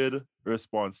COVID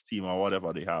response team or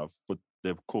whatever they have, put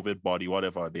the COVID body,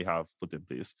 whatever they have put in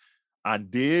place.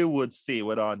 And they would say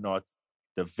whether or not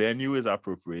the venue is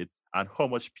appropriate and how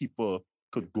much people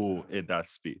could go in that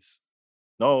space.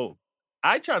 Now,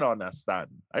 I try to understand.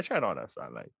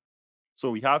 Like,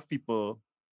 so we have people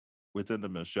within the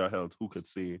Ministry of Health who could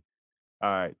say,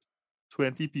 all right,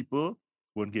 20 people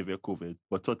wouldn't give you COVID,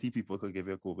 but 30 people could give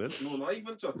you COVID. No, not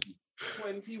even 30.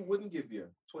 20 wouldn't give you.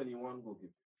 21 will give you.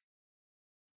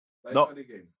 That's no, for the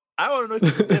game. I want to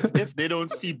know if they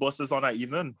don't see buses on that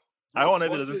evening. I want to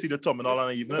know if they don't see the terminal on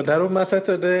that evening. But that don't matter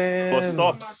to them. Bus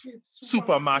stops,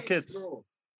 supermarkets.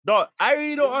 No, I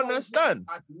really don't understand.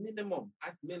 At minimum,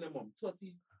 30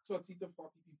 to 40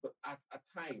 people at a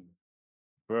time.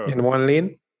 Bro. In one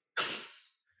lane?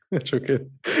 Okay.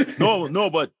 No,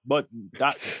 but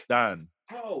that Dan.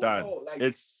 Like,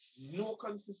 it's no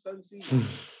consistency.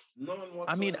 None whatsoever.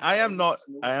 I mean, I am not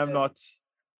over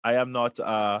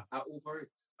it.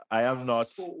 I am not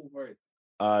so over it.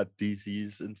 A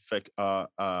disease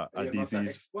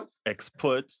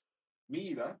expert. Me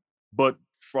either. But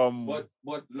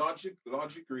logic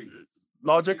reads.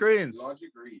 Logic reads.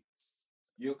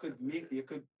 You could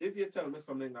if you tell me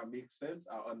something that makes sense,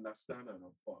 I understand and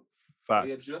I'll follow. Facts.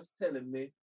 You're just telling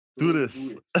me do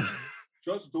this.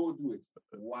 Just don't do it.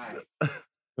 Why?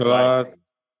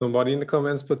 Somebody in the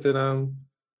comments put in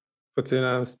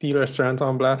Steel Restaurant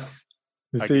on blast.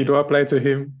 They say you don't apply to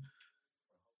him.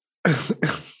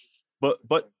 but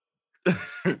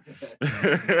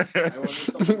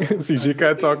CJ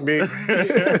can't talk me.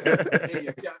 Hey,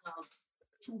 you can't have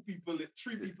 3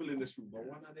 people in this room, but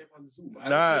one of them on Zoom.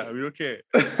 We okay.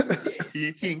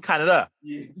 He in Canada.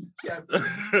 Yeah,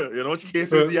 you know which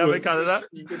cases he have in Canada?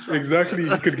 Exactly.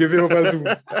 He could give you over Zoom.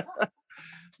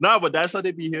 But that's how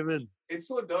they behaving. It's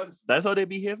so done. That's how they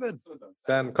behaving.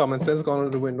 Then common sense gone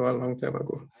out the window a long time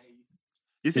ago.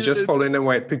 You see, you're just following the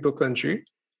white people country,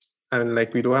 and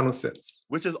like we don't have no sense.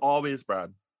 Which is always,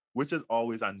 Brad.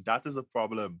 And that is a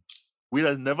problem.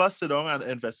 We'll never sit down and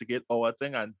investigate our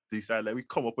thing and decide like we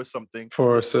come up with something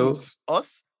for ourselves.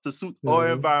 To suit our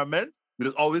environment. We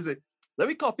just always say, let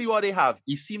me copy what they have.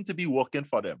 It seemed to be working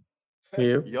for them.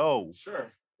 Yep. Yo.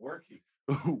 Sure, working.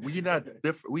 we in a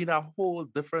whole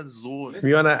different zone.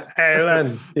 We on an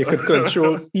island. You could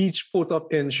control each port of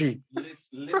entry.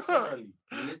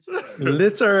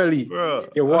 Literally. Bro.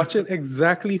 You're watching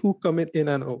exactly who coming in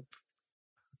and out.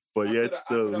 But yet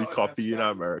still we copy in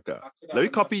America. Let me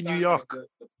copy New York. The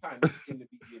panic in the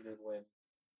beginning when,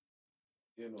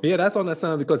 Yeah, that's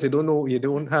understandable because you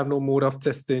don't have no mode of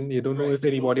testing. You don't know if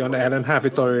anybody on the island have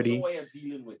it already. You know what you're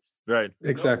dealing with. Right.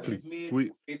 Exactly.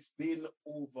 It's been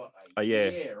over a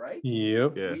year, right?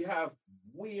 Yep. Yeah. We have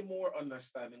way more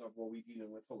understanding of what we're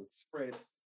dealing with, how it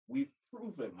spreads. We've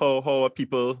proven how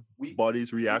people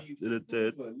bodies react to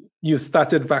it. You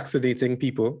started vaccinating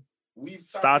people. We've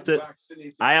started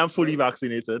vaccinating. I am fully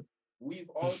vaccinated. We've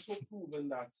also proven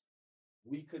that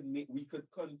we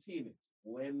could contain it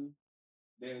when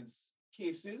there's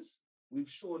cases. We've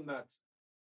shown that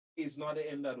it's not the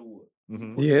end of the world.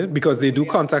 Mm-hmm. Yeah, because they do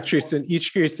contact tracing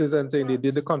each cases and saying they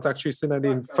did the contact tracing and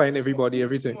they find everybody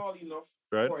everything. Small enough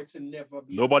right? For it to never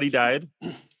be nobody died.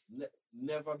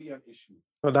 Never be an issue.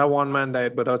 Well, that one man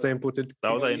died, but that was an imported.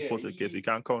 That was an imported case. We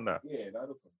can't count that. Yeah,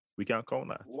 we can't count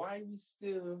that. Why we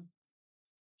still?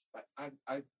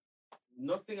 I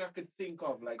nothing I could think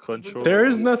of like control. There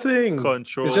is nothing.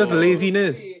 Control. It's just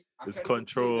laziness. It's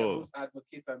control.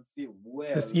 Advocate and say,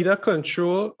 well, it's either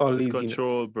control or laziness. It's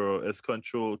control, bro. It's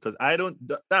control. Because I don't.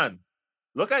 Dan,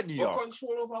 look at New York.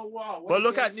 Control over what? But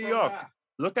look at New York.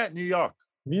 Look at New York.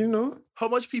 You know how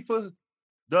much people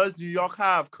does New York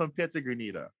have compared to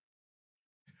Grenada?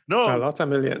 No, a lot of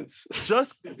millions.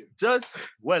 Just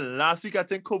last week I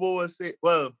think Kobo was saying,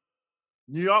 well,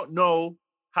 New York now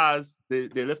has they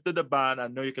lifted the ban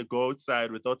and now you can go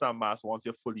outside without a mask once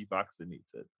you're fully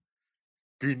vaccinated.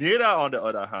 Grenada, on the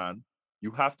other hand,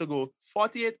 you have to go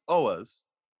 48 hours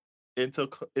into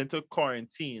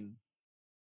quarantine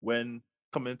when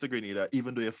coming to Grenada,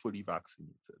 even though you're fully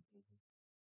vaccinated.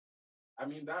 I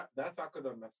mean, that I could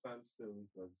understand still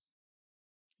because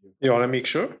you want to make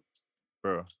sure,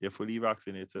 bro, you're fully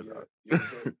vaccinated.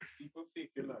 People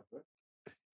faking that, right?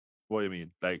 What do you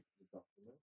mean? Like,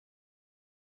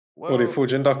 well, they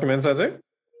forging documents, I think.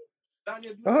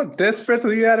 Oh,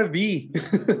 desperately you gotta be.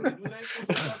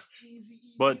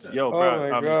 But yo,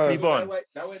 bro, Cleveland.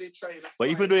 But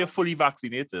even though you're fully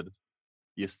vaccinated,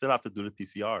 you still have to do the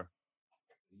PCR.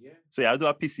 Yeah. So I do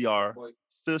a PCR,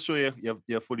 still show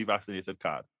you're fully vaccinated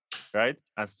card, right?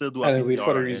 And still do a PCR wait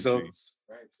for the results.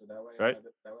 Right. So that way, right?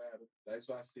 That's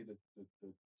why I say the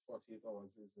 48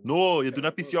 hours is. No, you're doing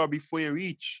a PCR before you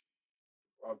reach.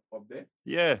 Up there?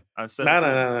 Yeah, and send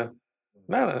it.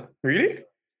 Nah. Really?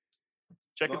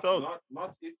 Check it out.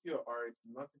 Not if you're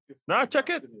check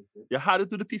vaccinated. It. You had to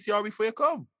do the PCR before you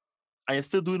come. And you're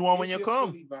still doing one when you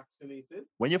come. Fully vaccinated.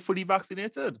 When you're fully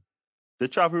vaccinated. The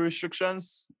travel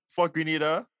restrictions for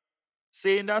Grenada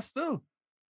saying that still.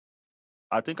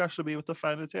 I think I should be able to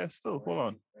find it here still. Hold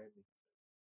on.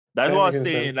 That's what I was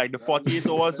saying. Like the 48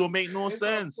 hours don't make no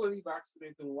sense. Fully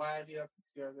vaccinated. Why do you have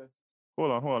PCR then?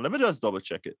 Hold on. Let me just double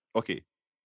check it. Okay.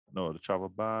 No, the travel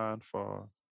ban for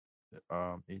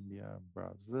India and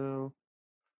Brazil.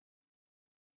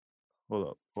 Hold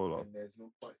up. And there's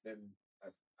no point then.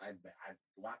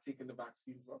 Why taking the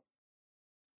vaccine for?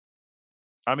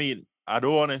 I mean, I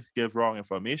don't want to give wrong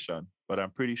information, but I'm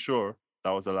pretty sure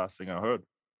that was the last thing I heard.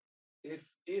 If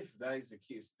that is the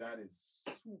case, that is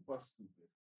super stupid.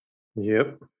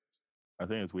 Yep. I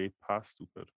think it's way past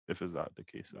stupid if it's that the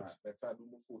case. Better do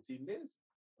 14 days.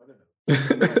 I don't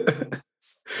know.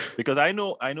 Because I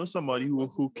know somebody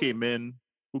who came in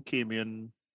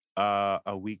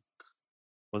a week.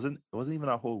 It wasn't even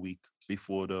a whole week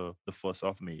before the 1st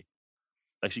of May.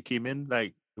 Like she came in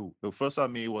like the 1st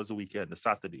of May was the weekend, the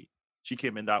Saturday. She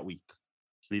came in that week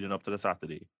leading up to the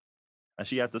Saturday. And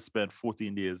she had to spend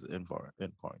 14 days in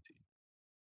quarantine.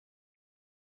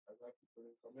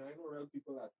 I know real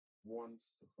people that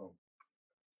wants to come.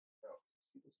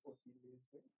 See this 14 days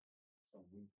thing? It's a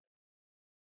week.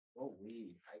 Oh,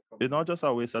 wait. It's not just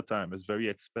a waste of time. It's very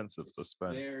expensive to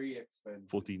spend. Very expensive.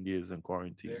 14 days in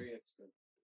quarantine. Very expensive.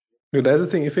 Dude, that's the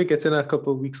thing. If you get in a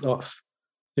couple of weeks off,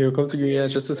 you come to Grenada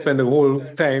just to spend the whole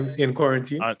time in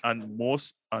quarantine. And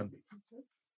most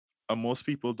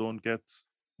people don't get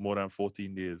more than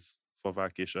 14 days for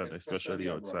vacation, especially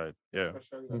outside. Yeah.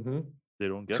 Mm-hmm. They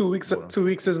don't get 2 weeks. 2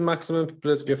 weeks is maximum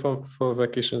people get for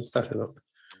vacation starting up.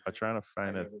 I'm trying to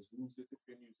find it.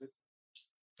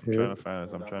 I'm trying to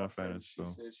find it.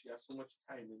 So she has so much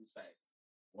time inside.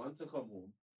 Want to come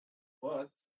home, but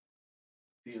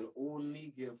they'll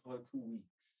only give her 2 weeks,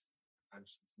 and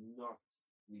she's not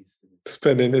wasting it.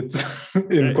 Spending it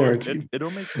in quarantine. It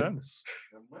don't make sense.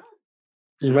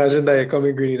 Imagine that you're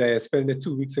coming Grenada, you're spending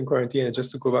 2 weeks in quarantine and just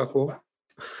to go back home.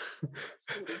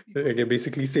 Like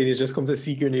basically say they just come to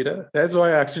see Grenada. That's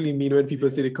what I actually mean when people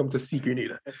say they come to see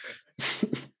Grenada.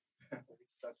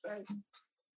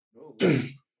 No,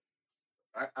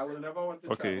 I will never want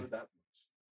to travel that much.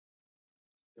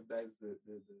 If that is the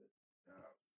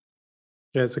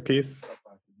yeah, it's a case.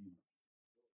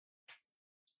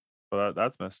 But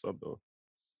that's messed up though.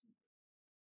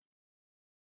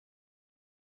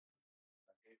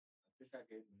 I think I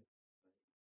gave me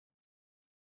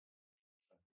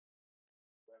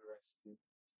well rested.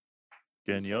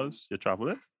 Getting yours? You're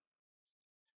traveling?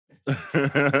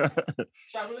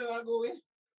 Traveling, I'll go away.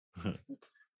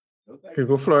 You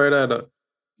go Florida though.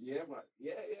 Yeah, man.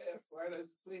 Yeah. Florida's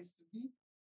a place to be.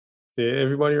 Yeah,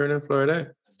 everybody running in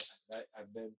Florida. And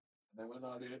then when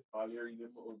all your reading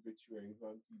obituaries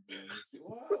on TV, and you say,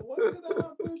 what did I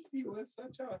happen to you? It's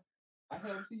such a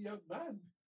healthy young man.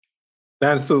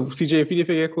 And so, CJ, if you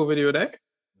didn't get COVID, you would die?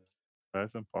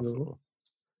 That's impossible. No.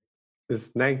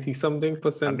 It's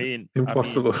 90-something%. I mean,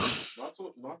 impossible.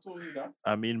 Not only that.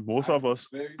 I mean, most of us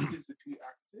very physically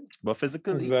active. But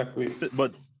physically, exactly.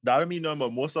 But that don't mean no.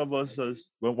 But most of us,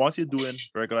 once you're doing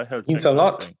regular health, means a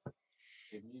lot.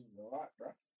 It means a lot,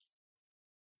 right?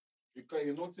 Because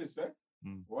you notice,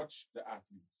 watch the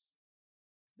athletes.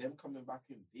 Them coming back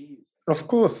in days. Of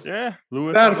course. Yeah.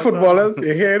 And footballers,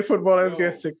 you hear footballers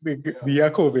get sick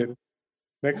via COVID.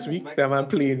 Next week, that man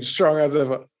playing strong as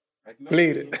ever.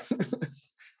 Played it.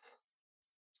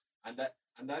 and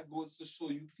that goes to show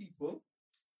you people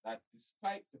that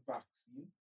despite the vaccine,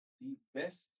 the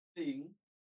best thing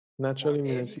natural for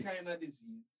immunity any kind of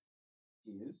disease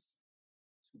is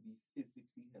to be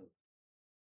physically healthy.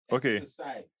 Okay.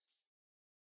 Exercise.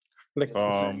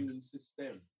 Exercise. Immune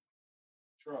system.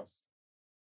 Trust.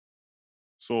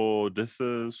 So this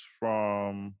is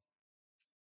from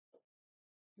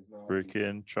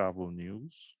Breaking Travel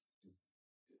News.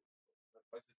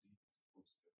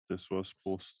 This was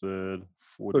posted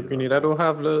 40. Look, I don't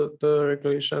have the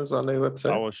regulations on their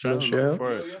website. I was trying to look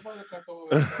for it.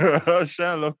 I was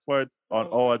trying to look for it on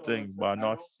our thing, but I'm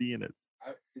not seeing it.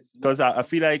 Because I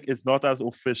feel like it's not as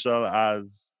official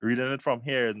as reading it from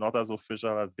here is not as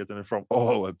official as getting it from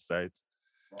our website.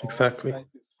 Exactly. Let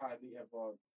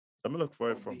me look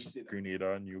for it from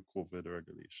Grenada new COVID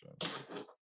regulation.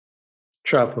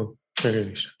 Travel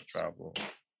regulation. Travel.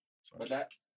 But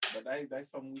that's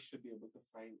something we should be able to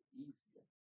find easier.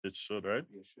 It should, right?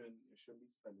 You should be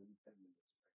spending 10 minutes.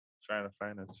 Trying to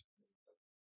find it.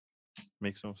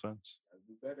 Makes no sense.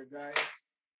 Do better, guys.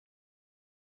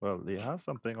 Well, they have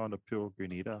something on the Pure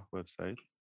Grenada website.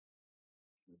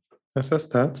 That's a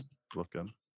start.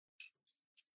 Looking.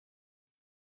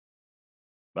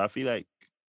 But I feel like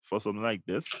for something like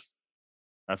this,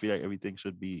 I feel like everything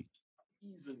should be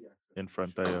Easily in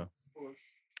front of you.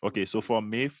 Okay, so for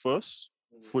May 1st,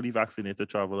 fully vaccinated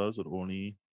travelers would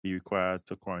only be required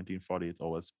to quarantine 48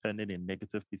 hours pending a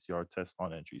negative PCR test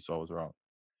on entry. So I was wrong.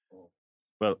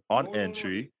 Well, on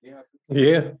entry.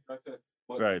 Yeah.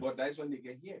 Right. But that's when they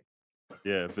get here.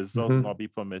 Yeah, visitors will not be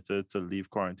permitted to leave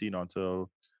quarantine until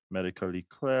medically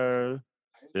cleared.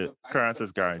 The clearance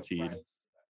is guaranteed.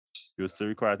 You'll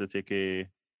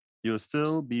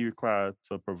still be required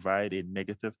to provide a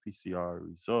negative PCR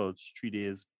results 3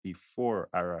 days before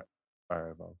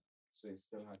arrival. So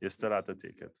you still have to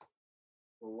take it.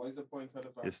 Well, what is the point of the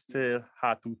vaccine? You still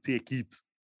have to take it.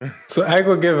 So I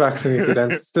go get vaccinated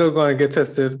and still going to get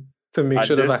tested to make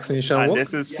sure the vaccination works. And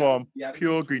this is from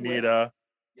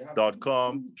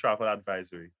puregrenada.com travel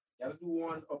advisory. You have to do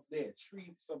one up there.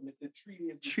 Submitted 3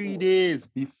 days before. 3 days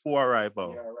before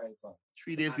arrival.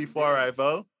 3 days before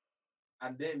arrival.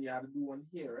 And then you have to do one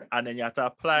here, right? And then you have to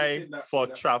apply for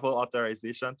travel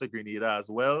authorization to Grenada as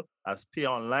well as pay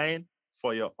online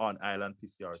for your on-island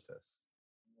PCR test.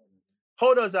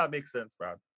 How does that make sense,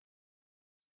 Brad?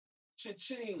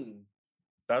 Cha-ching.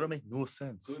 That don't make no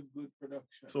sense. Good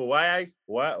production. So why I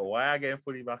getting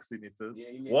fully vaccinated?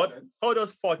 Yeah, how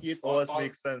does 48 hours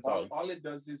make sense? All it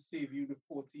does is save you the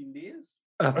 14 days.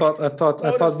 I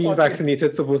thought being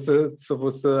vaccinated supposed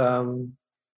to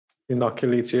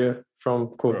inoculate you from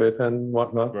COVID and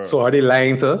whatnot. Bro. So are they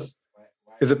lying to us?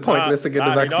 Is it pointless to get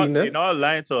the vaccine then? They're not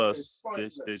lying to us. They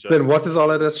just, then what is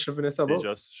all of that stupidness about? They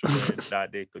just showing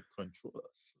that they could control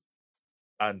us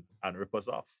and rip us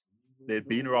off. They've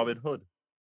been Robin Hood.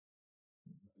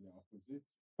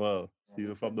 Well,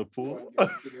 steal from the pool.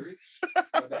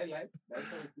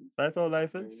 That's how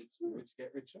life is. Rich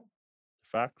get richer.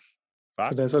 Facts.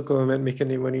 So that's what government making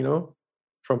their money now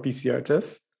from PCR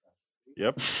tests.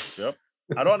 Yep.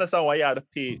 I don't understand why you had to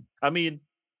pay. I mean,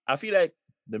 I feel like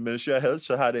the Ministry of Health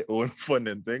should have their own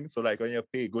funding thing. So like when you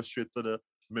pay, go straight to the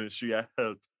Ministry of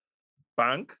Health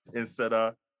bank instead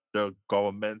of the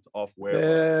government of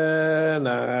where.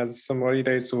 As somebody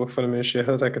that used to work for the Ministry of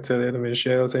Health, I could tell you the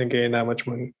Ministry of Health ain't getting that much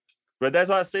money. But that's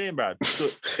what I'm saying, Brad. So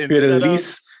they were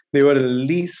the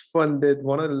least funded,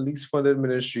 one of the least funded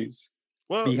ministries.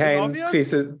 Well, behind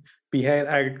places, behind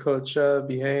agriculture,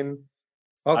 behind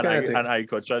all kinds of things.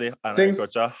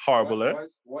 Agriculture, horrible, eh?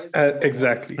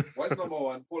 Exactly. What's number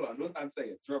one? Hold on, don't answer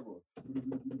it. Trouble.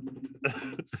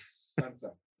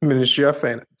 Answer. Ministry of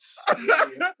Finance.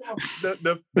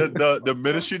 the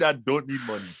ministry that don't need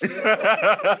money.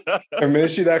 A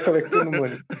ministry that collecting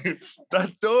money.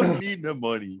 That don't need the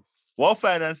money. What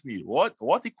finance need?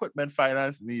 What equipment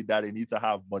finance need that they need to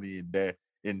have money in there?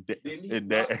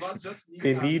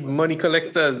 They need money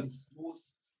collectors.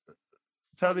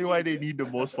 Tell me why they need the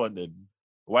most funding.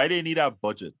 Why they need a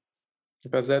budget?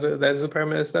 Because that is the Prime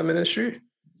Minister ministry.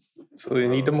 So they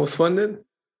need the most funding.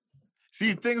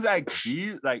 See, things like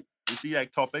these, like you see,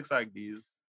 like topics like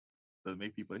these that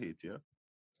make people hate you.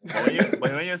 But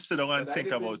when you sit down and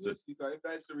think about it,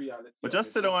 but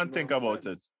just sit down and think about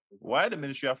it. Why the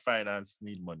Ministry of Finance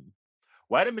need money?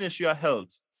 Why the Ministry of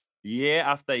Health, year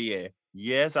after year,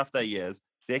 years after years,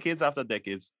 decades after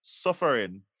decades,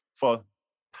 suffering for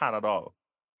Panadol?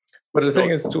 But the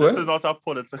thing is, too, this is not a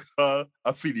political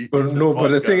affiliation. But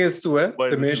the thing is, too,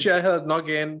 the Ministry of Health not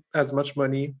getting as much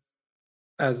money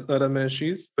as other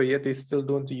ministries, but yet they still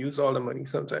don't use all the money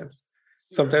sometimes.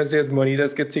 Sometimes there's money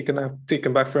that's get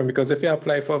taken back from, because if you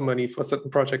apply for money for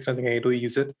certain projects and you don't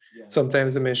use it,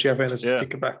 sometimes the Ministry of Finance just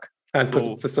take it back and put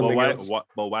it to something else.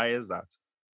 But why is that?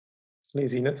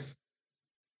 Laziness.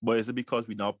 But is it because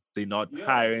they're not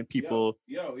hiring people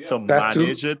to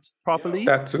manage it properly?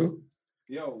 That too.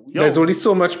 There's only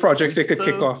so much projects they could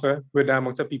kick off with the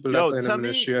amount of people that's in the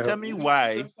ministry. Tell me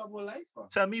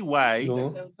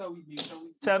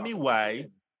why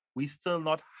we still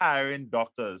not hiring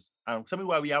doctors, and tell me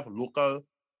why we have local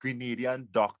Grenadian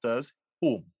doctors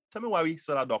home. Tell me why we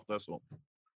sell our doctors home.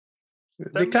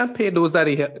 They can't pay those that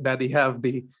they have.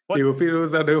 They will pay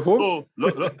those at the home. So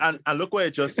look, and look what I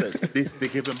just said. They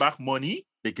giving back money.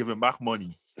 They giving back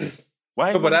money.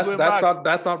 Why? No, but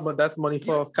that's money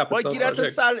for capital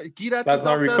projects. That's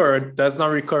not recurrent. That's not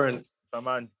recurrent. Come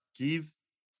on, give.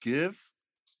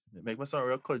 Make me sound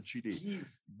real country day.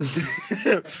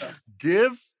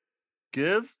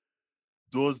 Give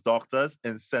those doctors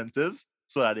incentives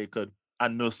so that they could,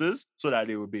 and nurses so that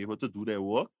they will be able to do their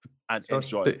work and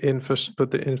enjoy.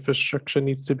 But the infrastructure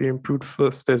needs to be improved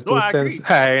first. There's no sense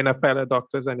hiring a pair of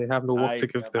doctors and they have no work to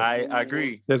give them. I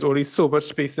agree. There's only so much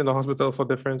space in the hospital for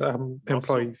different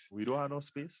employees. We don't have no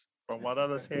space. From what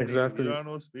others hear, exactly. We don't have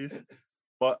no space.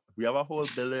 But we have a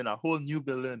whole new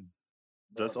building.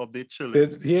 Just up there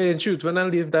chilling. In truth, when I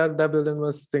leave that building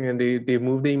was thing and they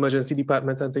moved the emergency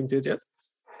department and things to it yet.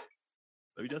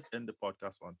 Let me just end the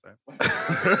podcast one time.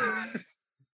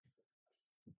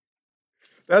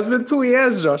 That's been 2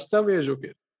 years, Josh. Tell me you're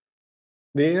joking.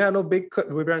 They didn't have no big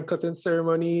ribbon cutting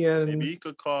ceremony and maybe you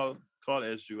could call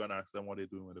SU and ask them what they're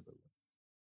doing with the building.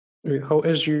 Wait, how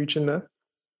SU reaching that?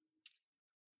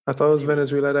 I thought it was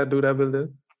Venezuela that do that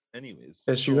building. Anyways.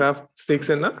 SU have stakes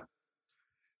in that?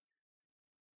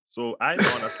 So I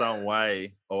don't understand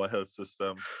why our health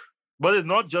system, but it's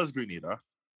not just Grenada,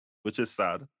 which is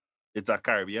sad. It's a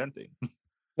Caribbean thing.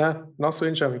 Nah, not so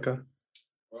in Jamaica.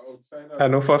 I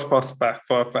know for a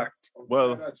fact.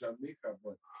 Well, Jamaica,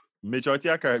 but majority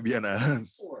of Caribbean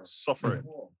islands suffering.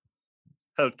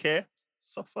 Healthcare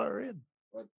suffering.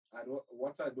 But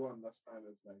what I don't understand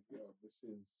is this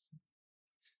is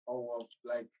our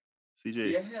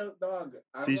CJ. Your health, dog.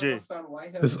 CJ.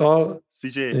 It's all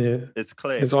CJ. Yeah. It's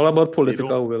clear. It's all about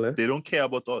political will. They don't care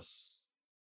about us.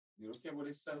 They don't care about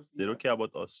themselves. They don't care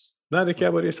about us. No, they care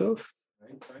about themselves.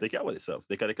 They care about themselves.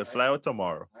 They can fly out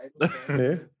tomorrow.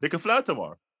 Yeah. They can fly out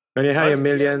tomorore. When you hire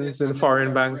millions in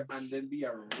foreign banks. And then be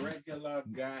a regular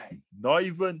guy. Not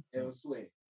even elsewhere.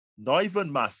 Not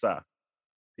even massa.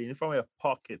 Paying from your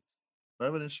pocket. Not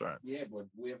even insurance. Yeah, but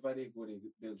wherever they go,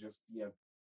 they'll just be an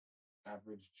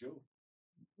average Joe.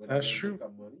 That's true.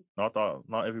 Not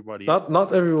everybody.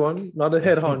 Not everyone. Not the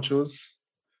head honchos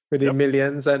with the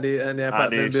millions and the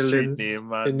apartment buildings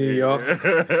in New York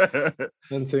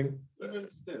and thing. Even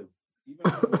still,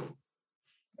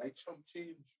 like chump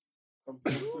change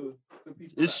compared to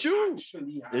people. It's true.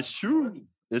 It's true. Money.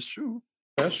 It's true.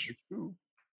 That's true.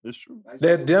 It's true.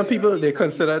 There are people they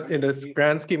consider in the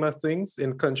grand scheme of things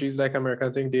in countries like America.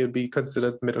 I think they'll be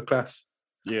considered middle class.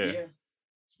 Yeah.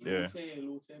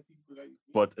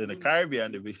 But in the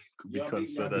Caribbean, they could be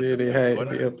considered really high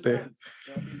up there.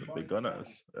 The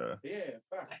gunners. Yeah.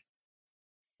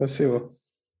 Let's see.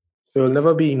 There will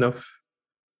never be enough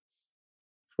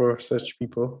for such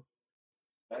people.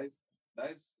 That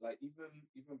is like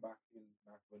even back when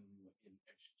we were in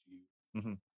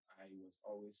SGU, I was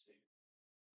always saying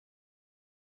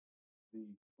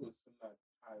the person that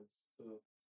has to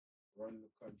run the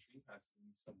country has to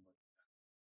be somebody that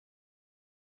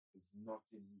is not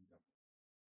in need of it.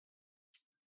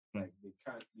 Like they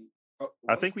can't be.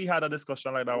 I think we had a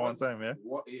discussion like that one time, yeah.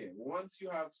 Once you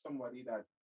have somebody that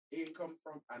income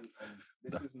from and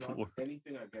this is not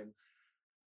anything against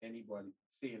anybody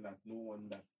saying that no one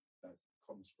that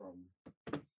comes from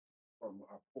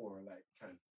a poor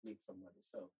can make somebody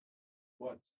self,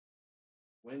 but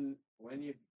when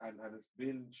you and it's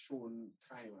been shown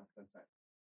time after time,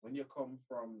 when you come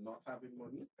from not having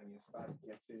money and you start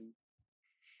getting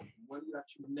money that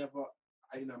you never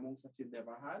in amongst that you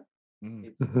never had,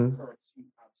 it hurts you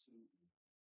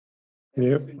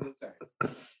absolutely every single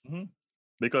time.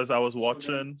 Because I was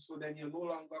watching. So then you're no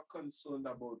longer concerned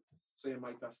about. So you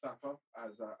might have started off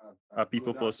as a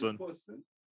people person. But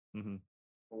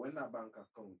when that bank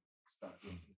account starts,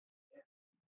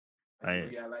 I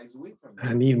realize, wait a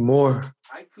minute. I need more.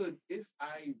 I could, if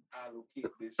I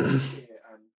allocate this here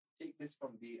and take this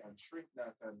from there and shrink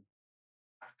that, and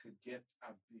I could get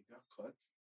a bigger cut.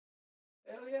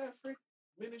 Hell yeah, frick.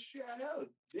 Ministry of Health.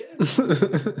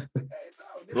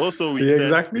 Also,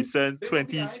 we sent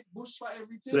 20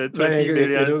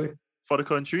 million for the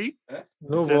country.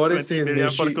 No, what is it?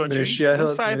 Ministry of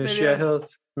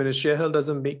Health. Ministry of Health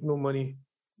doesn't make no money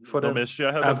for them.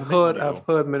 I've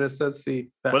heard ministers say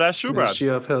that. But that's true, Brad. Ministry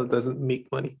of Health doesn't make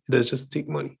money. It does just take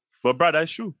money. But Brad,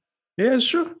 that's true. Yeah, it's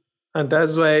true. And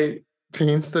that's why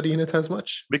clean studying it as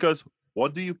much. Because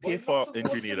what do you pay for in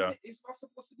Grenada? It's not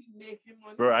supposed to be making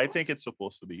money. Bro, I think it's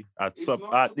supposed to be it's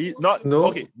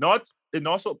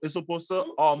supposed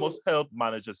to almost help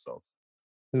manage itself.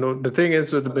 No, the thing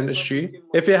is with the ministry,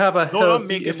 if you have a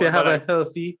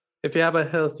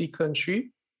healthy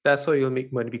country, that's how you'll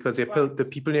make money, because the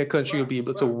people in your country will be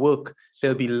able to work.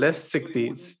 There'll be less sick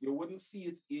days. You wouldn't see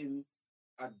it in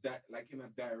a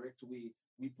direct way.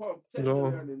 We pump 10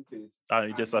 million into it,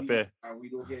 and it disappear, and we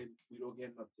don't get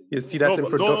nothing. You see that in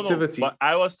productivity. No. But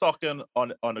I was talking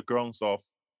on the grounds of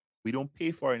we don't pay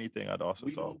for anything at the hospital.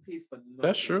 We don't pay for nothing.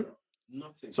 That's true.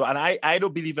 Nothing. So, and I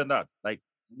don't believe in that. Like,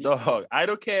 dog, I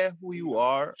don't care who you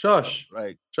are. Josh,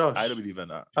 I don't believe in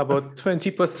that. About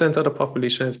 20% of the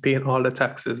population is paying all the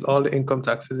taxes, all the income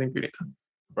taxes in Grenada.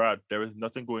 Brad, there is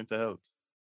nothing going to health.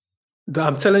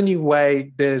 I'm telling you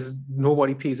why there's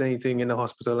nobody pays anything in the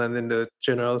hospital and in the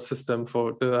general system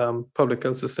for the public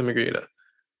health system in Grenada.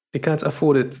 They can't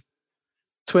afford it.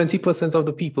 20% of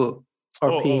the people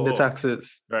are paying the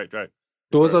taxes. Right.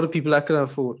 Those are the people that can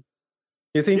afford.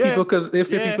 You think people could, if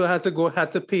people had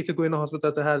to pay to go in the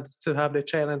hospital to have their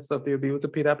child and stuff, they'll be able to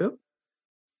pay that bill?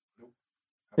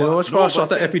 You know, for a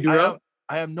shot of epidural?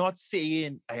 I am not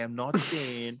saying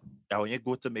that when you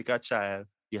go to make a child,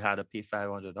 you had to pay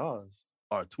 $500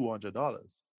 or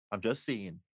 $200. I'm just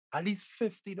saying at least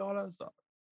 $50. $50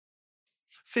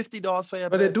 for your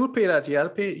bed. But they do pay that.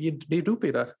 They do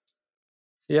pay that.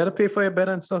 You had to pay for your bed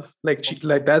and stuff. Like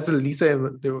that's the least.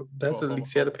 That's the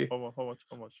least you had to pay. How much?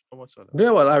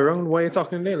 Yeah, well, around what you're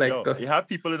talking there, like you have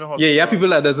people in the hospital. Yeah, you have people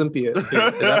that doesn't pay it.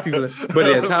 They have people, but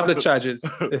they have the charges.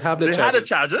 They have the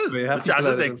charges. The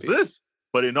charges exist,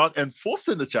 but they're not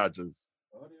enforcing the charges.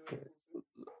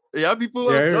 Yeah, people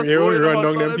are just going run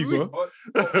down them people.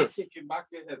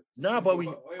 No, but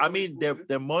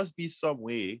there must be some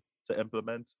way to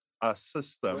implement a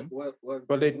system. Well,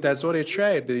 that's what they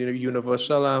tried, the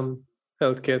universal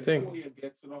healthcare thing. You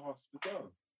get to the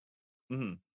hospital.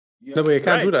 Mm-hmm. No, but you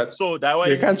can't do that. So that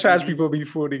way you can't charge people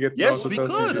before they get to the hospital. Yes,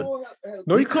 we could.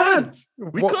 No, you can't.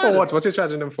 We could. For what? What's you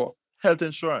charging them for? Health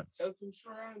insurance.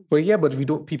 But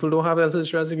people don't have health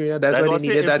insurance in Grenada. That's why they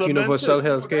needed that universal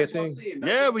healthcare thing.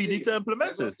 We need to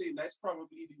implement it. That's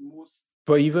probably the most.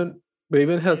 But even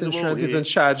health insurance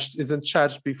isn't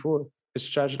charged before. It's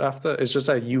charged after. It's just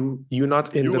like you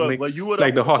not in the mix.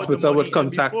 Like the hospital would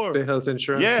contact the health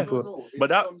insurance people. No.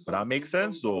 But that makes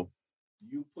sense though.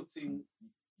 You're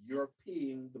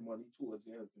paying the money towards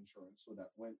the health insurance so that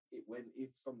if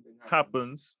something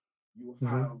happens, you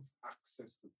have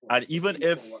access to. And even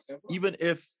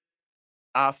if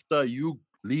after you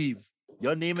leave,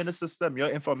 your name in the system, your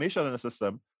information in the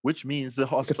system, which means the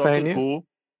hospital could go.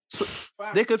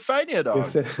 They could find you, dog.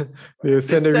 They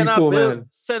send a repo, man.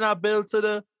 Send a bill to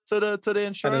the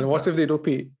insurance. And then what if they don't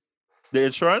pay? The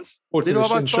insurance? They don't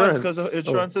have a choice because the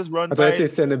insurance is run by... I say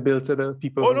send a bill to the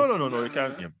people. Oh, no. You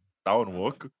can't. Yeah, that won't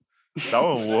work. That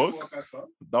won't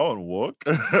work.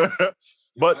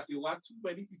 But... You want too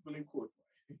many people in court.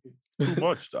 Too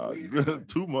much, dog.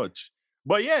 Too much.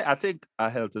 But yeah, I think a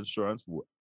health insurance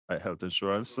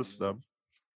system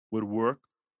would work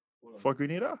for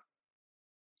Grenada.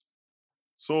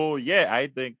 So yeah, I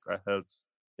think a health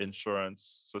insurance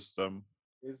system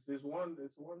is one.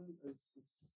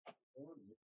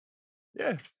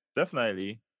 Yeah,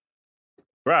 definitely.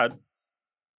 Brad,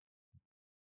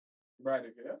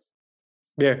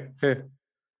 Yeah.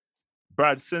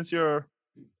 Brad, since you're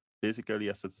basically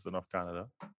a citizen of Canada,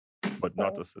 but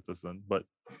not a citizen, but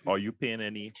are you paying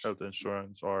any health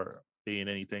insurance or paying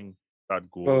anything that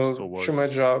goes towards through my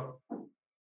job?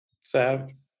 So I have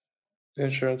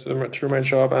insurance through my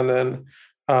job, and then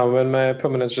when my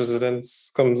permanent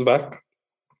residence comes back,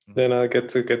 then I get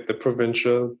the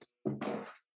provincial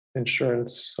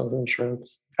insurance, health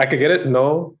insurance. I could get it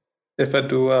now if I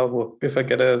do. If I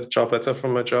get a job letter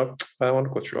from my job, I don't want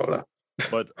to go through all that.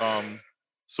 But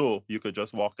so you could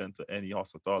just walk into any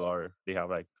hospital, or they have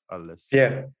like a list.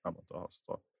 Yeah. About the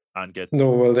hospital and get.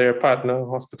 No, well, they're partner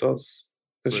hospitals.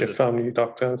 It's your family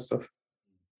doctor and stuff.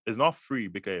 It's not free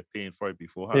because you're paying for it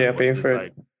beforehand. Yeah, paying for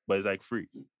it. But it's like free.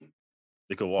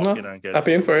 They could walk in and get. I'm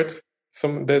paying for it.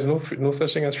 There's no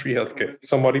such thing as free healthcare.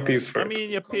 Somebody pays for it. I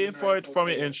mean, you're paying for it from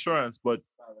your insurance, but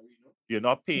you're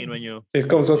not paying when you. It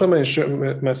comes out of my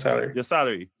salary. Your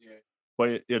salary. Yeah.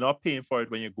 But you're not paying for it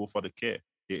when you go for the care.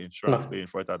 Your insurance paying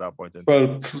for it at that point.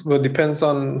 Well, it depends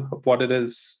on what it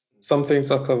is. Some things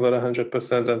are covered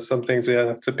 100%, and some things you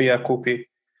have to pay a copay.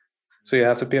 So you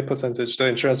have to pay a percentage. The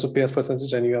insurance will pay a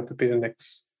percentage, and you have to pay the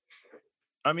next.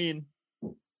 I mean,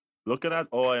 looking at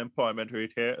our employment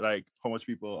rate here, like how much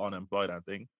people are unemployed and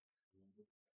thing.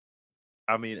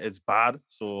 I mean, it's bad.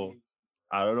 So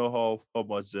I don't know how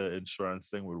much the insurance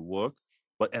thing would work,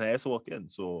 but NIS work in.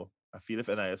 So I feel if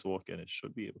NIS work in, it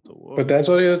should be able to work. But that's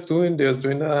what he was doing. They was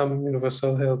doing the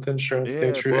universal health insurance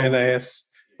thing through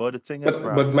NIS. But the thing is,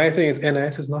 but my thing is,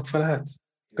 NIS is not for that.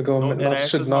 The government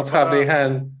should not have their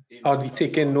hand or be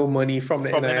taking no money from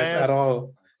the NIS at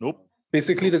all. Nope.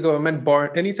 Basically, the government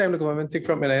anytime the government take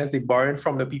from NIS, they borrowing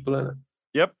from the people.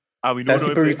 Yep. And we don't know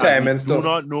if they do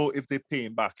not know if they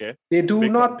paying back, eh? They do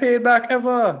not pay back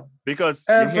ever. Because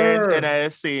you hear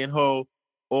NIS saying how,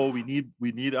 we need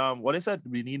what is that?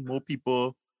 We need more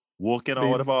people working or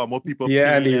whatever, more people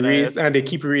paying and they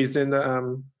keep raising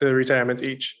the retirement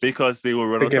age. Because they will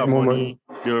run out of money.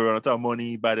 They will run out of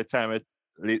money by the time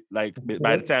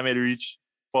by the time it reach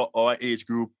for our age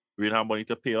group, we don't have money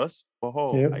to pay us. For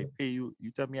how? Yep. I pay you.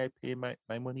 You tell me I pay my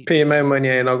money. Pay my money,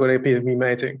 you're not gonna pay me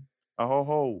my thing.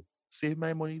 How? Save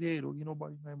my money there. Don't give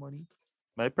nobody my money.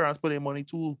 My parents put their money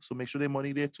too, so make sure their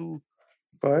money there too.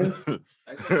 Boy.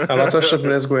 A lot of shit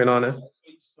is going on, eh?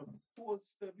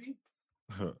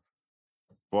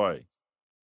 Boy.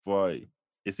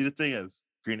 You see, the thing is,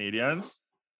 Grenadians,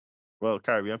 well,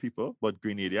 Caribbean people, but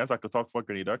Grenadians, I could talk for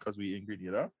Grenada because we in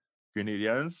Grenada.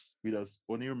 Grenadians, we just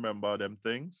only remember them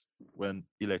things when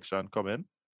election come in.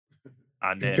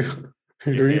 And then...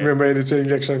 you don't remember anything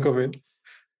election come in?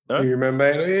 Huh? You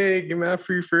remember, hey, give me a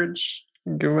free fridge,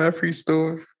 give me a free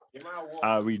stove.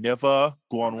 We never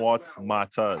go on what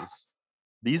matters.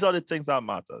 These are the things that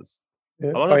matters.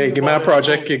 Yeah. Give me a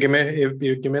project. You give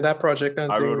me that project.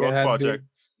 And a roadwork project.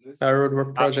 A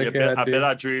roadwork project. I bet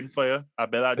I drain for you. I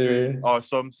bet I drain or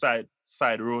some side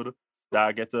road that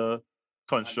I get to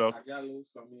construct.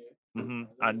 Mm-hmm.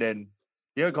 And then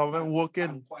government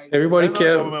working. Everybody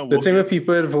care. The thing with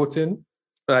people voting,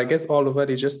 but I guess all over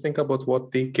they just think about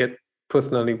what they get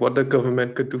personally, what the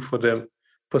government could do for them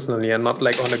personally, and not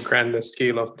like on a grander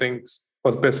scale of things.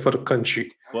 What's best for the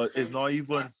country. But it's not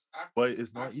even. But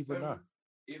it's not even that.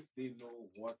 If they know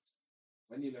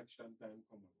when election time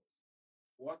comes,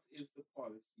 what is the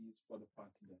policies for the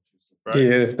party that you support? Right?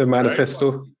 Yeah, the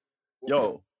manifesto. Right?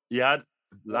 Yo,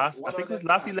 I think it was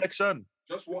last election.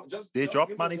 They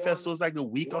dropped manifestos like the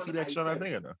week of election, I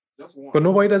think. But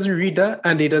nobody doesn't read that,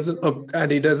 and they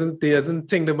doesn't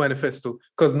think the manifesto.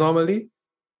 Because normally,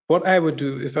 what I would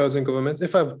do if I was in government,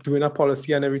 if I'm doing a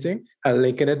policy and everything, I'll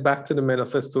link it back to the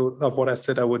manifesto of what I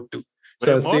said I would do.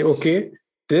 So I'll say, okay,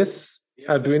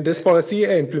 I'm doing this policy,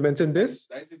 I'm implementing this.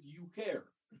 That's if you care.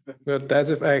 That's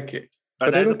if I care.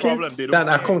 But that's the problem. Then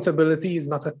accountability is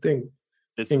not a thing.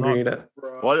 It's in Grenada.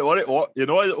 What you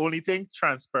know the only thing?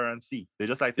 Transparency. They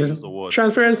just like to use the word.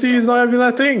 Transparency is not even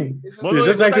a thing. They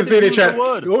just like to say they try.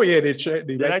 Oh yeah,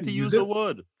 they like to use the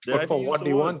word. But for what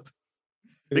they want.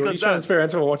 Because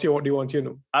transparent for what they want, you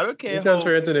know. I don't care.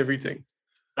 Transparent in everything.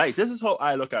 Like, this is how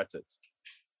I look at it.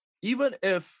 Even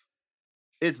if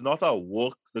it's not a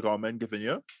work the government giving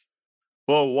you,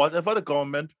 but whatever the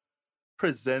government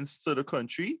presents to the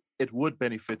country, it would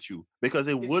benefit you. Because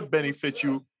it would benefit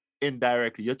you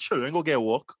indirectly. Your children go get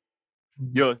work.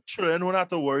 Your children won't have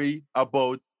to worry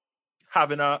about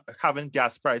having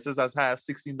gas prices as high as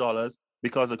 $16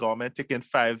 because the government taking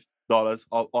 $5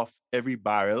 off every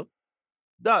barrel.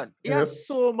 Done. It has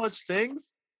so much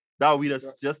things that we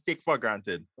just take for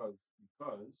granted. Because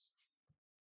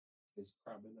it's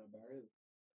crab in a barrel.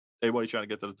 Everybody trying to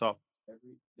get to the top.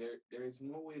 There is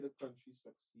no way the country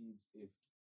succeeds if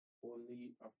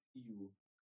only a few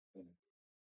benefit.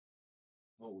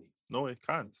 No way. No, it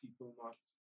can't. People not.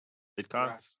 It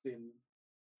can't. Grasping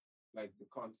like the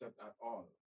concept at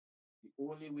all. The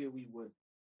only way we would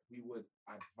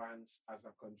advance as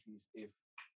a country is if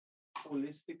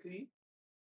holistically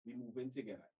we move in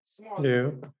together. Small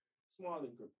increment.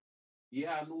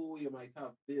 Yeah, I know you might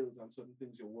have bills and certain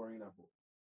things you're worrying about,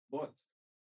 but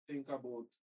think about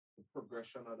the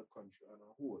progression of the country as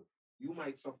a whole. You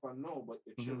might suffer now, but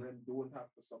your children don't have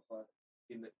to suffer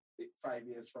in 5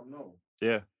 years from now.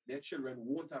 Yeah. Their children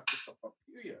won't have to suffer,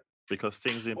 period. Because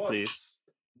things in place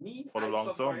for the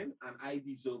long term. And I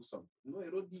deserve something. No, you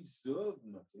don't deserve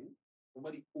nothing.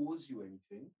 Nobody owes you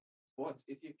anything. But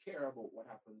if you care about what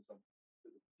happens to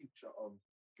the future of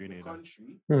the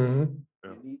country,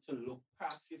 you need to look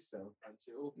past yourself and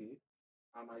say, okay,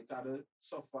 I might have to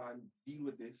suffer and deal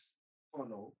with this for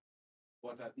now,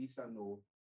 but at least I know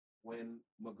when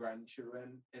my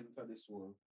grandchildren enter this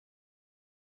world,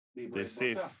 they're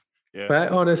safe. Yeah. I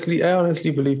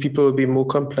honestly believe people will be more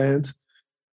compliant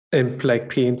and like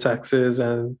paying taxes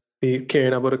and be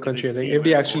caring about the country if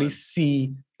they actually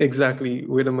see exactly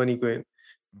where the money going.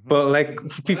 But like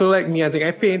people like me, I think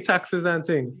I paying taxes and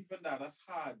things. Even that's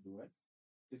hard, though.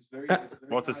 It's very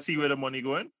what to see where the money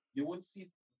going? You won't see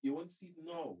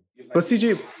no. Like, but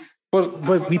CJ,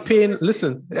 but we paying.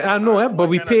 Listen, I know, but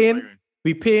we paying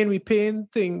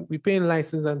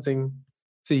license and thing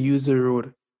to use the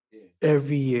road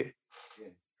every year,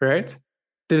 right?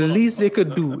 The least they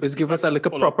could do is give us a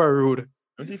proper road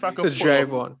Let me see if I can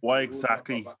drive on. What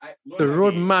exactly? The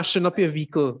road mashing up your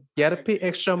vehicle. You have to pay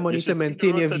extra money to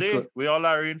maintain your vehicle. We all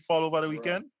are rainfall over the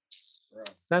weekend.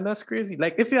 That's crazy.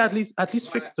 Like if you at least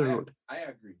fix the road. I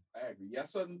agree. Yeah,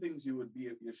 certain things you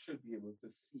should be able to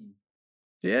see.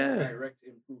 Yeah. Direct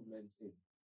improvement in.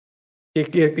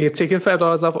 You're taking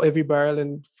 $5 off every barrel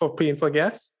and for paying for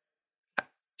gas.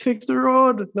 Fix the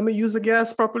road. Let me use the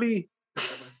gas properly.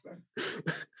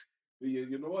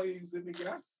 You know why you're using the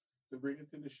gas? To bring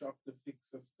it to the shop to fix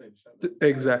suspension.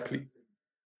 Exactly.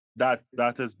 That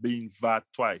is being VAT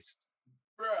twice.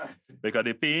 Bruh. Because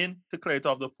they're paying to clear it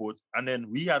off the port, and then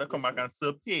we had to come back and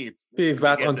still pay it. Pay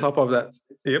VAT on top of that.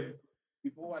 Yep.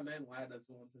 People wonder why doesn't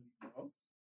want to leave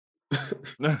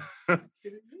the house.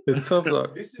 It's tough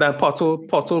dog. That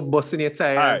pothole busting your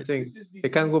tire and thing. They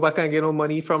can't go back and get no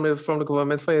money from the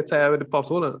government for your tire with the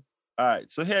pothole on. All right,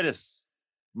 so here it is.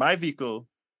 My vehicle,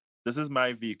 this is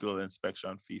my vehicle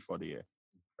inspection fee for the year,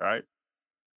 right?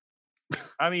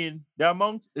 I mean, the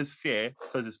amount is fair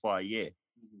because it's for a year,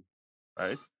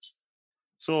 right?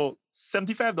 So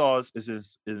 $75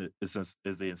 is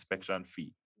the inspection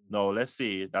fee. Now, let's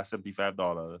say that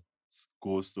 $75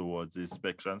 goes towards the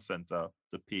inspection center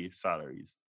to pay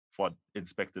salaries for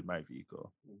inspecting my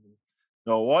vehicle.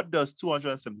 Now, what does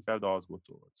 $275 go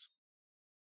towards?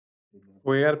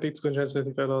 What you got to pay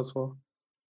 $275 for?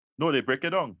 No, they break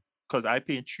it down because I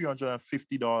pay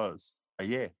 $350 a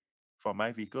year for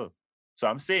my vehicle. So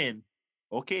I'm saying,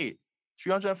 okay,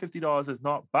 $350 is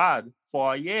not bad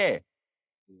for a year.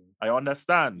 I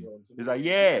understand. It's a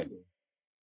year.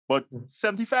 But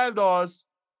 $75,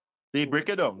 they break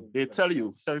it down. They tell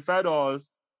you $75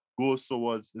 goes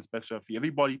towards inspection fee.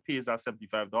 Everybody pays that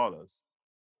 $75.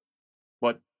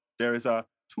 But there is a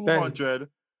 $275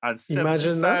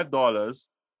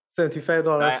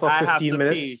 $75 for 15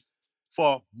 minutes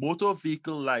for motor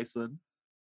vehicle license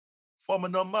for my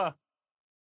number.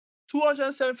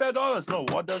 $275. No,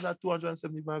 what does that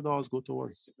 $275 go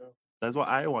towards? That's what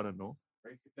I want to know.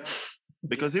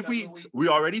 Because if we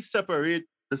already separate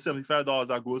the $75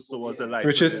 that goes towards the license,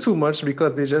 which is too much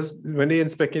because when they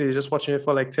inspect it, they're just watching it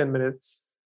for like 10 minutes.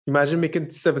 Imagine making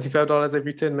 $75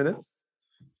 every 10 minutes.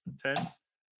 10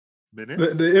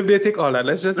 minutes? If they take all that,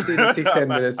 let's just say they take 10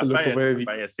 minutes to look over a week.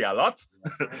 I say a lot.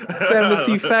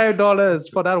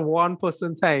 $75 for that one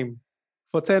person time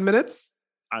for 10 minutes.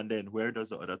 And then where does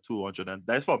the other 200 and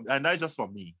that's just for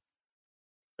me,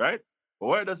 right? But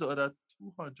where does the other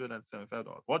 $275?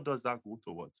 What does that go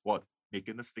towards? What,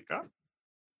 making a sticker?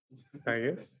 I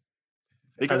guess.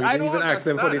 Because I don't even ask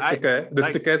them for the sticker. The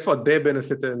sticker is for their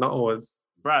benefit, not ours.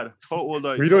 Brad, how old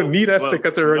are you? We don't need a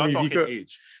sticker to run your vehicle.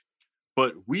 Age,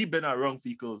 but we've been around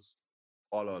vehicles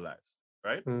all our lives,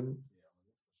 right?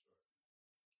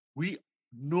 We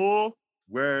know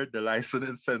where the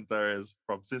licensing center is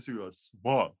from since we were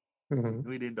small.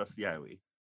 We didn't just the highway.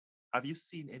 Have you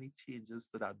seen any changes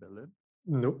to that building?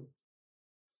 Nope.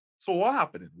 So what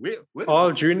happened?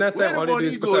 During that time, all they do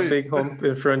is put a big hump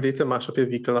in front to mash up your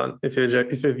vehicle on if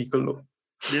your vehicle low.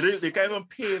 They can't even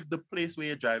pave the place where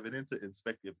you're driving in to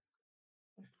inspect it.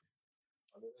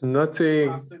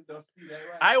 Nothing.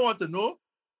 I want to know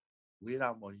where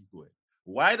that money going.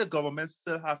 Why the government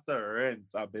still have to rent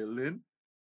a building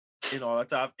in order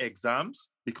to have exams?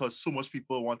 Because so much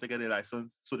people want to get a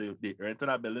license, so they rented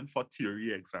a building for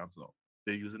theory exams now.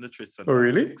 They're using the trade center. Oh,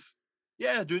 really? Annex.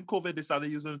 Yeah, during COVID, they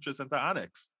started using the trade center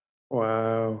annex.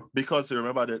 Wow. Because you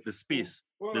remember the space,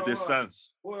 the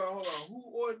distance. Hold on.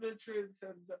 Who owned the trade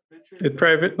center? It's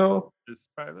private now? It's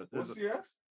private.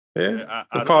 Yeah.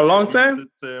 For a long time?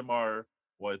 Or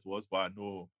what it was, but I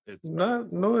know it's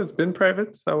no, it's been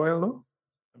private a while now.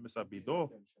 Mr.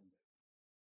 Bido.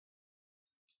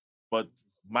 But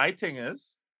my thing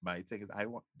is I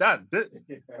want Dan.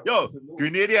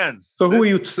 Grenadians. So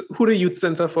who the youth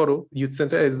center for though? Youth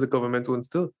center is the government owned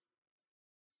still.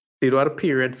 They don't have a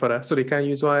period for that, so they can't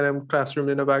use one of them classroom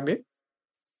in the back there.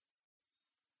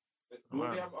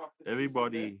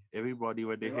 Everybody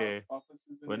when they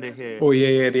hear. Oh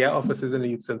yeah, they have offices in the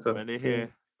youth center. When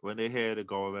they hear the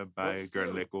government buy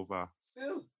Grand Lake over.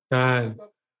 Man.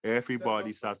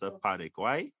 Everybody starts to panic.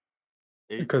 Why?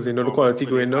 Because they know the quality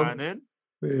going up.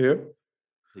 Yeah.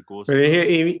 When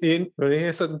they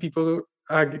hear certain people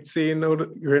saying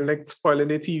Grand Lake spoiling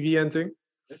their TV and thing.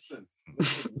 Listen.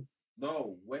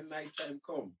 No, when nighttime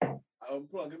come, I'm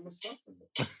plugging myself in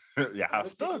there. You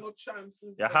have to. No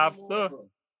chances. You have to.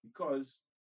 Because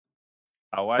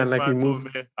a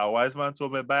wise man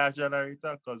told me buy a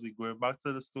generator because we're going back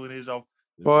to the Stone Age of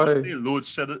load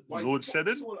shedding.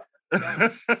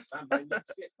 By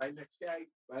next year,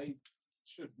 I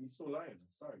should be solar.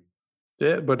 Sorry.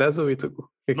 Yeah, but that's the way to go.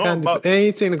 You can't do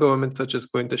anything the government touches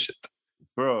going to shit.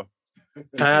 Bro.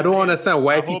 And I don't understand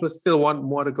why people still want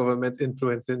more the government's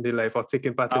influence in their life or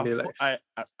taking part in their life. I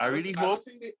really hope.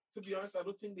 To be honest, I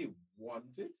don't think they want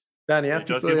it. Dan, you have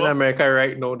people in America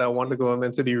right now that want the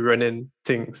government to be running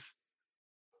things.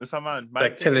 Listen, man,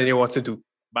 like telling you what to do.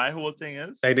 My whole thing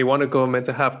is like they want the government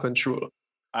to have control.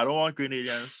 I don't want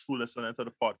Grenadians who listen to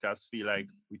the podcast feel like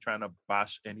we're trying to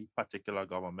bash any particular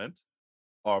government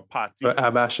or party. But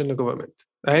I'm bashing the government.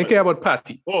 I don't care about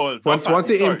party. Oh, once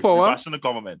you're in power, bashing the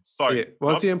government. Sorry. Yeah,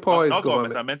 once you're in power, it's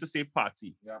government. I meant to say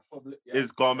party. It's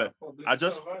government.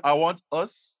 I want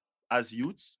us as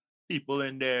youths, people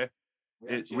in there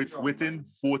within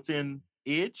voting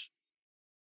age,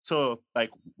 to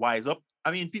like wise up. I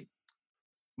mean,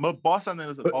 my boss and then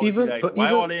is always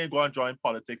why all they ain't going to join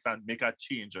politics and make a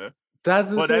change? That's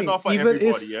the thing. That's not for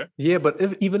everybody. Yeah, but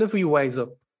even if we wise up,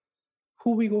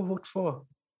 who we go vote for?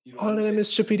 All of them is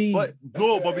stupidity. But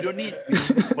we don't need.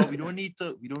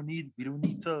 We don't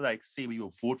need to like say we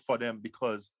will vote for them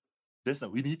because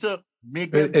listen, we need to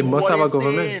make them. It must have a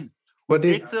government. But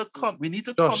we need to come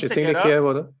together. You think they care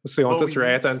about it? So you want us to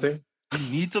riot and thing? We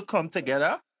need to come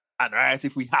together and riot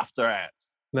if we have to riot.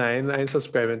 Nah, I ain't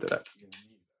subscribing to that.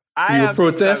 I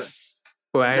protest.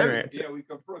 Yeah, we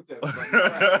can protest.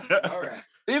 All right.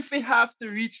 If we have to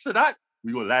reach to that,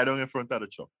 we will lie down in front of the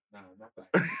truck. No, not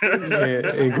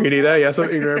that. Agree that. Yeah, some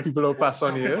ignorant people will pass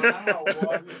on here.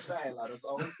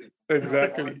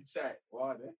 Exactly.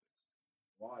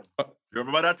 You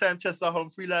remember that time Chester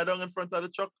Humphrey lied down in front of the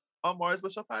truck on Morris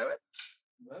Bishop Highway?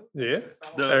 Yeah,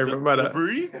 I remember that.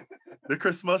 The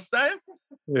Christmas time.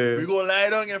 Yeah. We go lie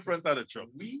down in front of the truck.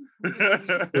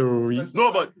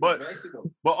 No,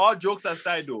 but all jokes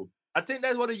aside though, I think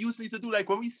that's what the youth need to do. Like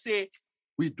when we say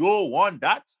we don't want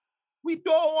that, we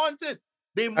don't want it.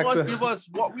 They must give us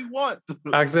what we want.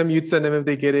 Ask them youth send them if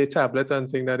they get a tablet and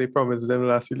saying that they promised them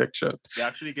last election. They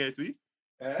actually get it,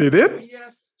 They did?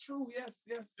 Yes, true, yes.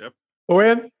 Yep.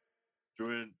 When?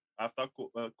 After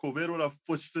COVID would have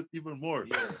pushed it even more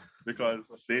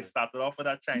because they started off with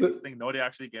that Chinese thing. Now they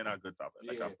actually get a good tablet,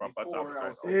 like a proper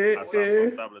tablet.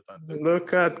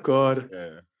 Look at God.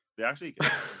 Yeah, they actually get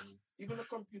it. Even the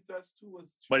computers too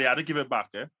was. But they had to give it back,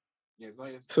 eh? Yeah, it's not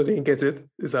so they didn't get it.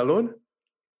 It's a loan.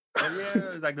 Oh, yeah,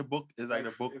 it's like the book. It's like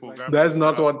the book program. That's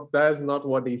not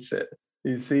what they said.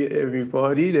 You see,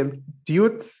 everybody, them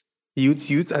youths,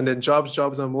 and then jobs,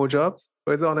 and more jobs.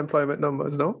 Where's the unemployment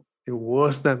numbers? No. It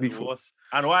was than before.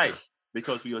 And why?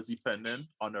 Because we are dependent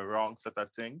on the wrong set of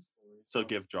things to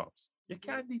give jobs. You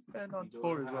can't depend on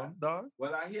tourism, dog.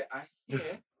 Well, I read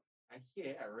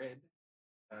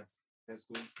that there's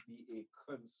going to be a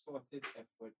concerted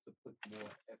effort to put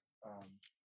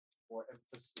more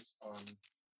emphasis on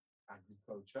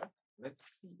agriculture.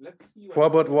 Let's see.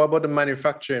 What about the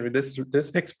manufacturing? With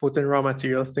this exporting raw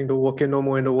materials thing, they're working no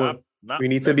more in the world. We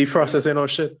need to be processing our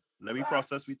shit. Let me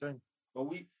process we think. But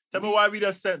tell me why we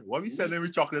just send. Why we sending we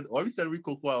chocolate? Why we sending we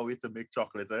cocoa away to make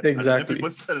chocolate? Eh? Exactly. And then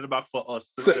people send it back for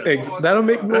us. That don't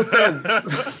make no sense.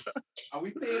 Are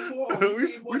we paying more?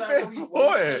 We paying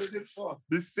more.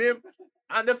 The same.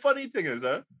 And the funny thing is,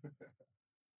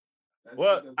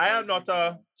 well, I am not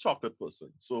a chocolate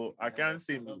person, so I can't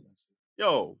say me.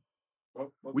 Yo,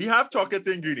 we have chocolate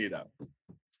in Grenada.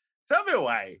 Tell me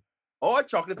why. Or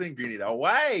chocolate in Grenada.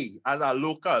 Why, as a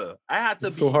local, I had to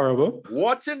be so horrible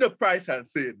watching the price and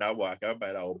saying, "Now, I can't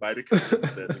buy that. I'll buy the catch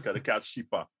instead because the catch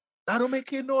cheaper." That don't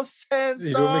make no sense.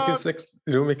 You don't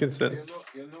make it sense.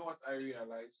 You know what I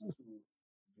realized too.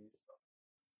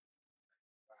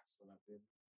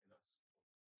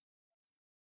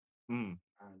 And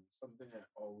something I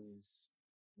always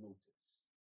notice,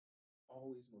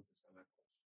 and I question.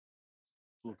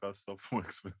 Local stuff more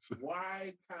expensive.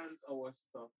 Why can't our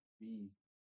stuff be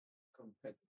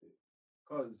competitive?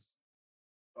 Because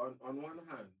on one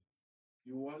hand,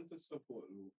 you want to support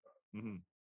local,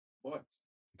 but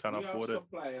you can't afford it.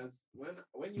 Suppliers,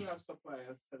 when you have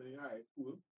suppliers telling you, all right,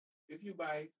 cool, if you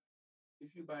buy,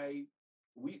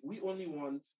 we only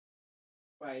want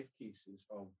 5 cases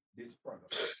of this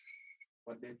product.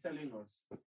 But they're telling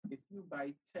us if you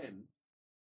buy 10,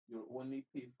 you'll only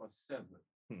pay for 7.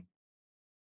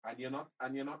 And you're not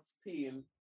paying,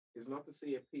 it's not to say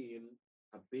you're paying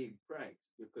a big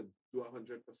price. You could do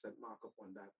 100% markup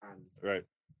on that, and right.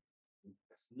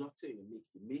 That's nothing.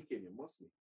 You're making, you must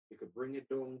make. You could bring it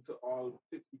down to all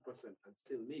 50% and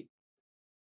still make.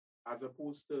 As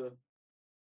opposed to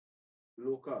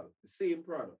local, the same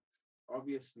product.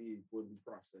 Obviously, it wouldn't be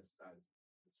processed as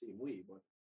the same way, but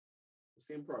the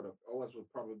same product, ours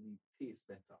would probably taste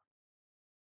better.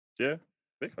 Yeah,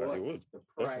 because it would. The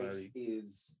price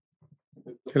is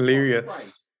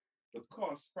Hilarious. The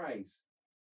cost price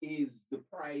is the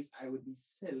price I would be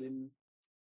selling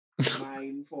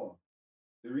mine for.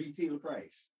 The retail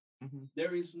price. Mm-hmm.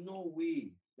 There is no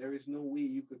way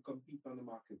you could compete on the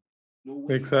market. No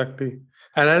way. Exactly.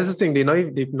 And that's the thing,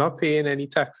 they're not paying any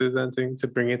taxes and things to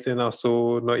bring it in,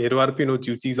 also you don't have to pay no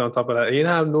duties on top of that. You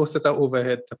don't have no set of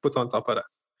overhead to put on top of that.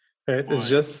 Right? Boy. It's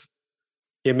just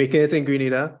you're making it in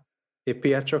Grenada, you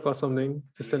pay a truck or something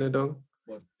to send it down.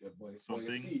 But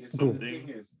something. The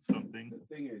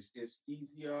thing is, it's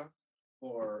easier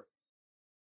for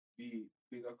the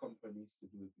bigger companies to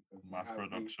do it because mass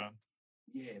production.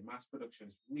 Mass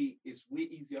production is way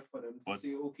easier for them to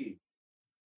say, okay,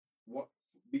 what?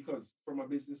 Because from a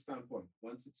business standpoint,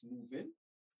 once it's moving,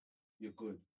 you're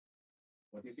good.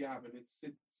 But if you're having it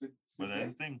sit but that's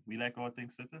the thing, we like our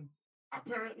things sitting.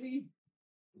 Apparently,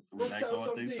 we like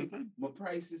our things sitting. My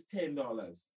price is $10.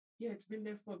 Yeah, it's been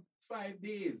there for 5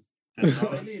 days.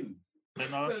 $10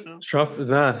 still? Drop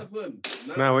that.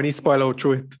 Now when you spoil out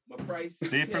through it. My price is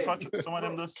they prefer some of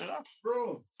them don't say that.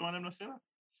 Bro. Some of them don't say that.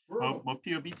 Bro. My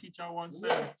POB teacher once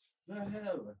said the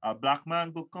hell? A black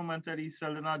man go come and tell he's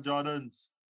selling our Jordans.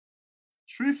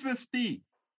 $350.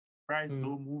 Price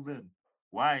don't move in.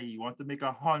 Why? You want to make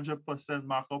 100%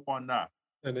 markup on that.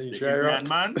 And then you the Indian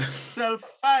man sell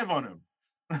 5 on him.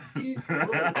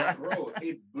 Bro,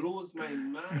 it blows my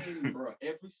mind, bro.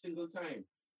 Every single time.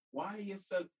 Why you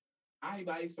sell? I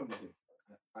buy something,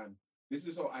 and this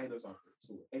is how idols operate.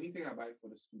 So anything I buy for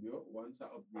the studio, once I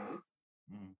upgrade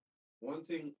it, one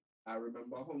thing I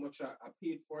remember how much I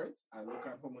paid for it. I look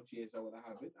at how much years I would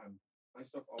have it, and my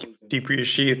stuff always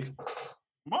depreciate.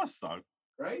 Must have.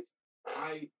 Right?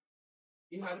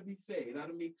 It had to be fair. It had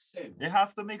to make sense. It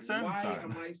have to make sense. Why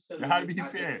am I selling it had to be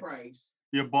at fair. The price?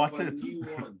 You bought it.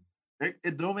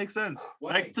 It don't make sense.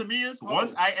 Why? Like to me, is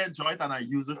once I enjoy it and I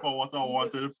use it for what I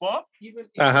wanted it for.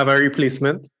 I have a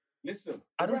replacement. Listen,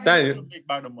 I don't need to make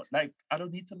by the money. Like I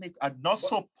don't need to make. I'm not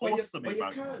supposed to make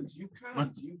by the money. You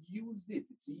can't. You used it.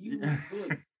 It's used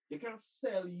goods. You can't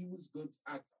sell used goods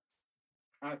at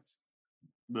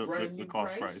the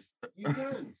cost price. You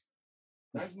can't.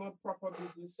 That's not proper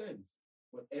business sense.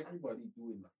 But everybody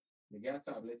doing that. You get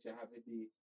a tablet, you have it the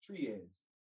 3 years.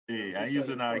 Hey, I use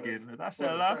it now again. That's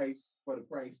a lot. For the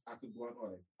price, I could go and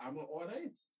order it. I'm gonna order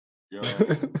it. Yo.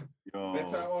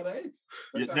 Better order it.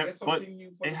 But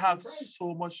they have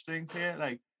so much things here.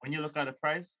 Like when you look at the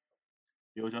price,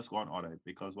 you'll just go and order it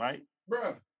because why?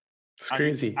 Bruh. It's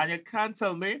crazy. And you can't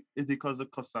tell me it's because the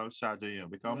customs charging you.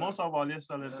 Because most of all you're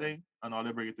selling thing and all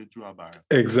they bring it in through a barrel.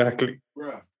 Exactly.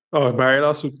 Bruh. Oh, a barrel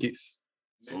or suitcase.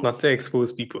 Not to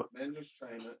expose people. Men just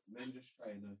trying to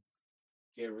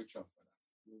get rich off of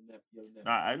that. You'll never.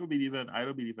 I don't believe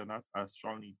in that. I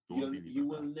strongly don't believe in that. You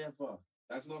will never.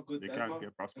 That's not good. They can't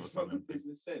get prosperous. That's not good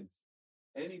business sense.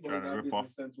 Anybody trying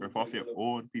to rip off your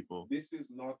own people. This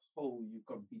is not how you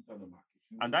compete on the market.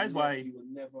 And that is why you will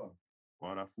never.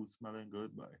 Wow, that food smelling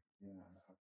good, boy.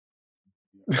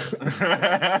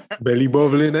 Yeah. Belly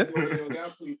bubbling, eh?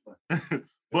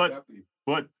 But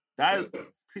that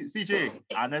CJ,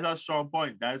 and that's a strong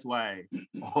point. That's why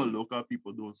all local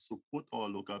people don't support all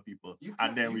local people,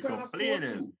 and then we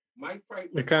complain.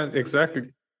 We can't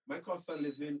exactly. My cost of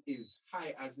living is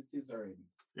high as it is already.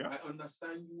 Yeah. I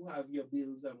understand you have your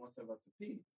bills and whatever to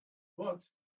pay, but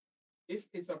if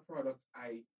it's a product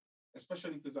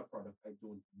especially if it's a product I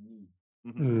don't need,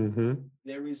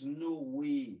 there is no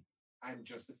way I'm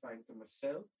justifying to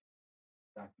myself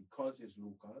that because it's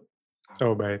local.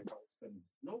 Oh, right.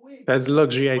 No way. That's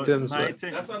luxury items. That's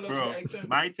a luxury item.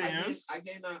 My thing is, I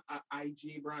get a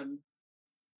IG brand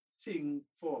thing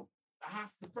for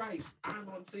half the price and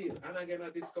on sale, and I get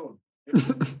a discount.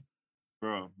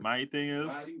 Bro, my thing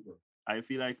is, I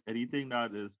feel like anything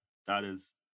that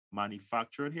is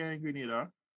manufactured here in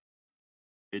Grenada,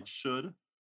 it should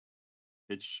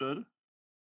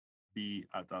be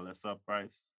at a lesser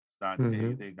price than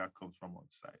anything that comes from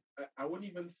outside. I wouldn't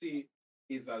even say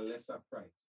is a lesser price.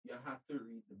 You have to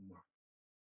read the market.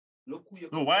 Look who you're.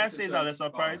 No, why I say it's a lesser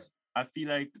price, I feel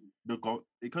like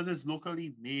because it's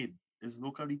locally made, it's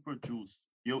locally produced.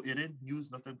 You didn't use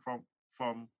nothing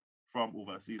from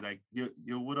overseas. Like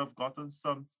you would have gotten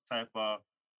some type of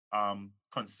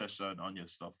concession on your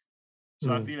stuff.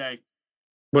 So I feel like.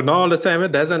 But not all the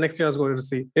time. That's the next thing I was going to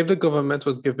say. If the government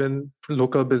was giving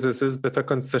local businesses better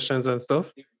concessions and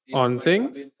stuff on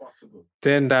things,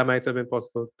 then that might have been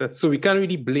possible. So we can't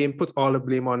really put all the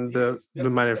blame on the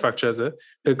manufacturers.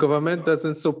 The government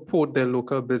doesn't support their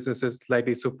local businesses like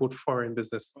they support foreign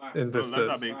business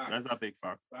investors. No, that's a big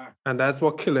fact. And that's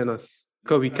what's killing us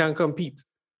because we can't compete.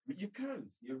 You can't.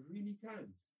 You really can't.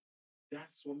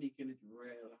 That's what making it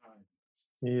real hard.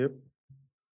 Yep.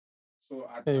 So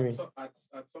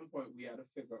at some point we had to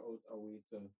figure out a way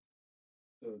to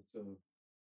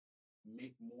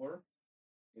make more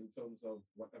in terms of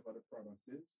whatever the product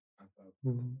is and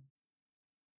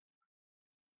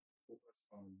focus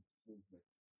on movement.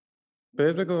 But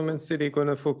if the government say they're going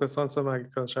to focus on some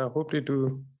agriculture, I hope they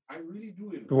do. I really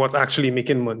do. What's actually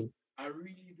making money. I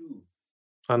really do.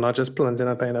 And not just plunging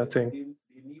and buying that thing. They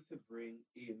need to bring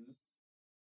in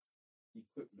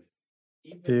equipment.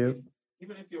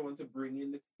 Even if you want to bring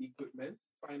in the equipment,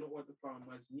 find out what the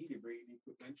farmers need. They bring in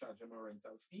equipment, charge them a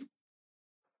rental fee.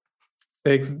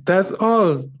 That's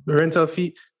all. The rental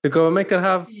fee. The government can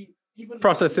have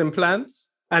processing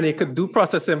plants, and they could do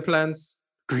processing plants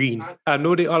green. I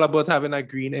know they're all about having a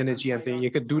green energy and thing.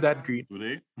 You could do that green. Do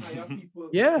they?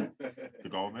 Yeah. The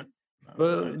government?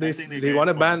 Well, they want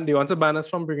to ban us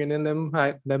from bringing in them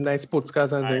nice sports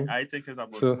cars and things. I think it's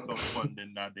about some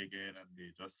funding that they get and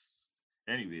they just...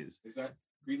 Anyways. Is that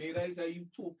Grenada is a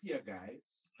utopia, guys.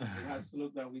 It has to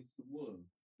look that way to the world.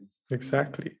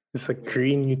 Exactly. It's a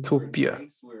green utopia. We're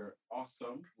nice, we're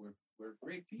awesome. We're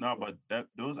great people. No, but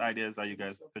those ideas that you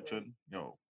guys pitching,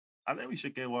 I think we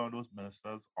should get one of those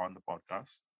ministers on the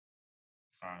podcast.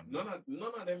 None of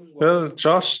them. Well,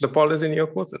 Josh, the ball is in your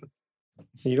court.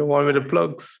 You don't want me to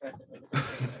plugs.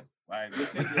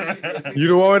 You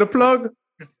don't want me to plug?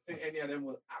 Think any of them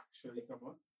will actually come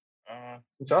on?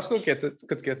 Josh could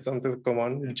get something to come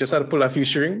on. You just had to pull a few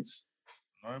strings.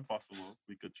 Not impossible.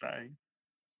 We could try.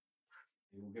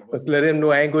 But let him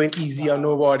know I ain't going easy on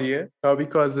nobody, not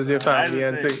because it's your family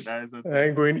and thing. I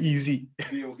ain't going easy.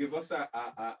 You'll give us a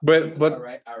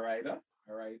rider.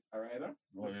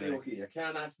 We'll say, okay, you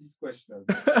can't ask these questions.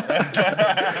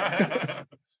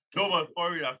 No, but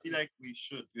for real, I feel like we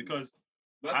should because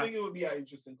I think it would be an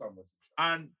interesting conversation.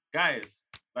 And guys,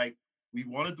 like we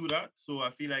want to do that, so I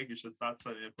feel like you should start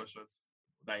sending in questions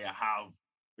that you have.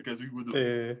 Because we will do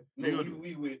it. We will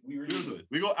do it.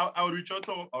 We go. I will reach out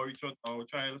to. I will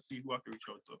try to see who I can reach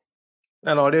out to.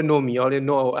 And all they know me. All they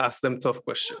know I'll ask them tough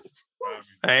questions.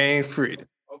 I ain't afraid.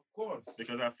 Of course.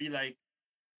 Because I feel like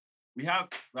we have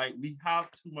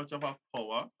too much of our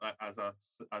power as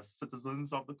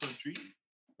citizens of the country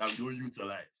that we don't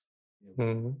utilize.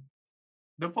 Mm-hmm.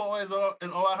 The power is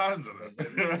in our hands.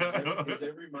 Is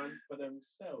every man for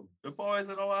themselves. The power is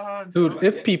in our hands. Dude,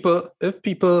 if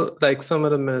people like some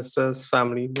of the ministers'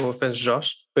 family, no offense,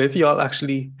 Josh, but if y'all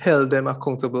actually held them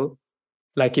accountable,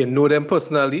 like you know them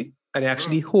personally, and you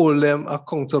actually hold them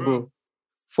accountable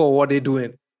for what they're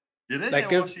doing. You didn't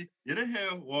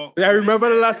hear what? Yeah, I remember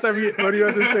the last time when he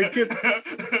was in St. Kitts.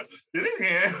 You didn't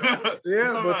hear? Yeah,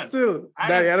 so, but still,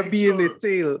 that you had to be in the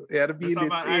tail. You had to be in the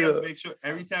tail. I just make sure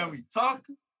every time we talk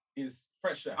is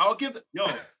pressure. I'll give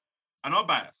I'm not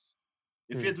biased.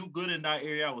 If you do good in that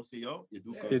area, I will say, you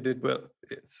do good. You did well.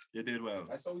 Yes. You did well.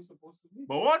 That's how we're supposed to be.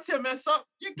 But once you mess up,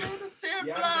 you get the same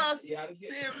blast,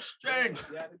 same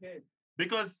strength.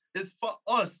 Because it's for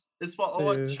us. It's for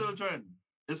our children.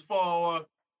 It's for our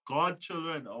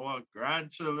godchildren, our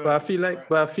grandchildren. But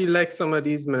I feel like some of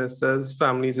these ministers'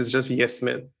 families is just yes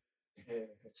men.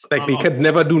 Like they could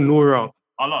never do no wrong.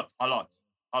 A lot.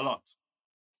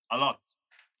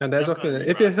 And that's what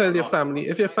if you hold your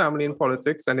family in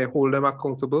politics and they hold them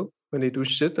accountable when they do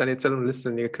shit and they tell them,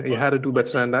 listen, you had to do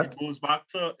better than that. It goes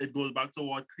back to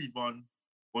what Cleveland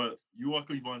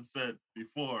said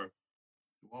before.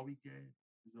 What we get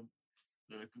is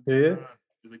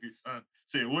a great son.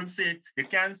 So you won't say, you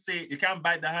can't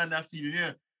bite the hand that feeding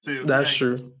you. So that's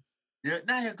true. You're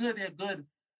good.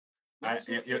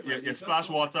 You splash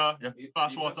water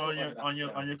on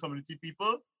your community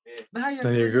people.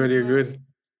 You're good.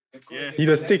 Yeah. You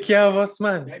just take care of us,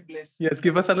 man. Yes,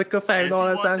 give us a little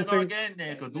 $5 and thing. Again,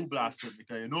 you can do blast it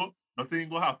because nothing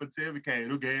will happen to you because you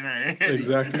don't get in.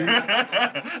 Exactly.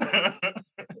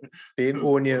 They ain't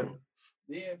own you.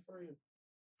 Yeah, for you.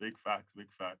 Big facts.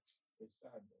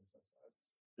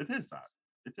 It's sad.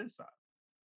 It is sad.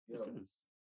 It is.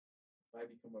 Might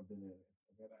become a billionaire.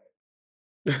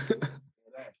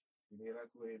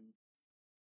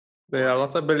 There are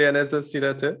lots of billionaires that see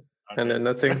that, and then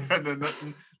nothing.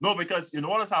 No, because you know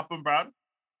what has happened, Brad?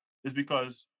 It's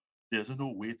because there's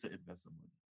no way to invest the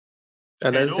money.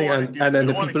 And that's the thing, and then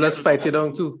the people that's fight it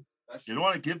down too. You don't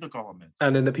want to give the government.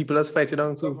 And then the people that's fight it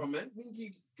down too.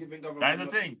 That's the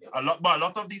thing. A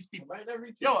lot of these people,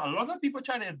 a lot of people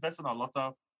try to invest in a lot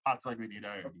of parts of Grenada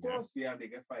already. Of course, they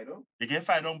get fight on. They get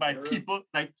fight on by people,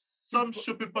 like some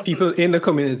stupid person. People in the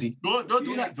community. Don't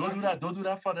do that. Don't do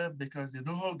that for them because they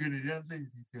know how Grenadians say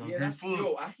they're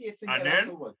grateful. I hate to and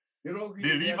then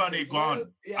they leave and they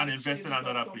gone and invest in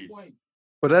another place.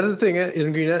 But that is the thing,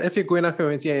 in Greenland, if you go in a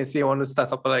community and you say you want to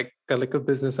start up like a little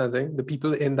business and thing, the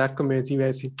people in that community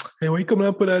may say, hey, why you coming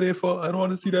and put that there for? I don't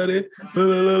want to see that there.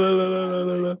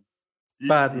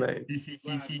 Bad man.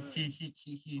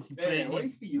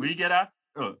 We get that?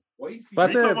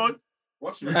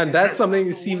 But and that's something,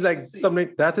 it seems like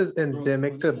something that is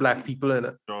endemic to black people in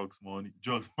it. Drugs money.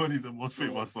 Drugs money is the most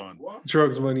famous one.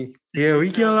 Drugs money. Yeah, we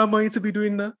get a lot of money to be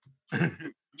doing that.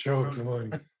 Drugs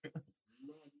money.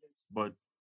 But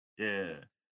yeah,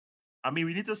 I mean,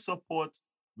 we need to support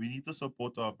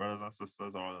our brothers and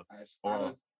sisters. I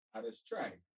just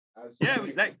try. Yeah,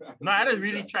 I just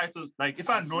really try to, like, if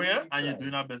I know you and you're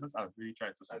doing our business, I really try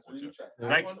to support you.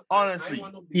 Like, honestly,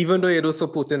 even though you don't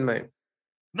support in mine.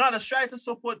 No, just try to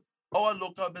support our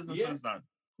local businesses, man.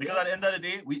 Because at the end of the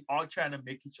day, we all trying to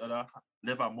make each other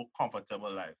live a more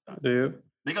comfortable life. Yeah.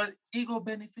 Because ego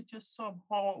benefits you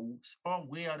somehow, some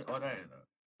way or the other. You know?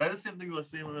 That's the same thing we were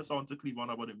saying when we were on to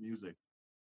Cleveland about the music.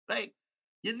 Like,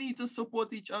 you need to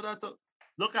support each other to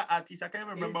look at artists. I can't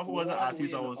even remember who was the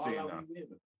artist I was saying that.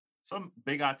 Some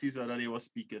big artist that they were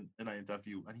speaking in an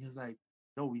interview, and he was like,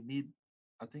 "No, we need."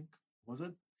 I think was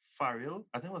it Pharrell?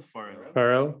 I think it was Pharrell.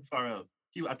 Pharrell.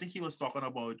 I think he was talking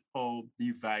about how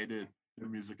divided the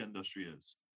music industry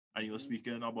is, and he was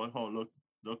speaking about how look,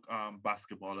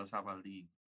 basketballers have a league,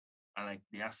 and like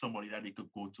they have somebody that they could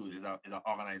go to is an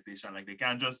organization. Like they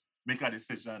can't just make a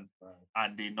decision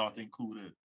and they not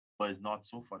included, but it's not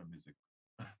so for the music.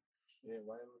 Yeah,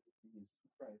 why would it be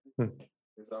private?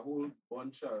 There's a whole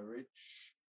bunch of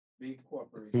rich, big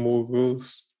corporations.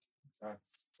 Moguls.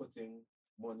 That's putting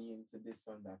money into this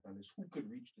and that, and it's who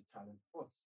could reach the talent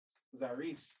first. It's a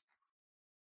race.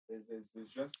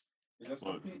 It's just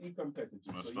completely competitive.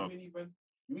 So you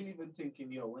ain't even thinking,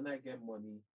 when I get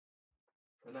money,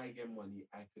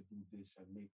 I could do this and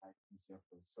make like this.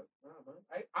 So, man,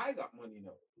 I got money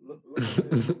now. Look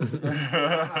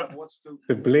what's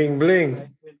the bling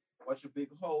bling. Watch a big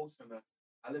house, and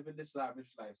I live in this lavish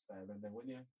lifestyle. And then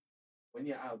when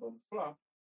your album flop,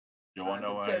 you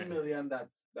wonder why 10 million that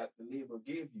the label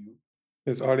gave you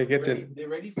is already getting. They're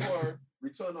ready for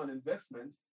return on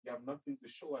investment. You have nothing to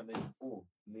show, and then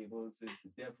labels is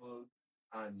the devil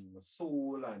and the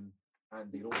soul,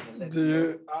 and they don't want to let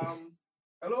you.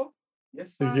 Hello?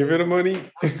 Yes, sir. You give you the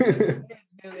money. $1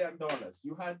 million.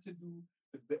 You had to do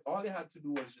all you had to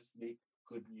do was just make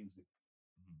good music.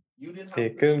 You didn't have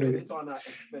to spend it on an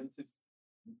expensive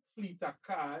fleet of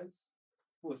cars,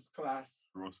 first class,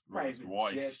 private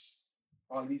jets,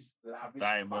 all these lavish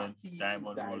diamond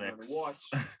Rolex,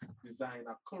 watch,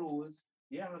 designer clothes.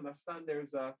 Yeah, I understand there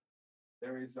is a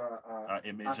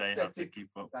image I have to keep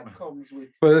up that comes with.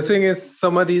 But the thing is,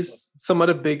 some of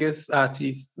the biggest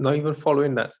artists not even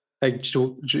following that, like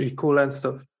J. Cole and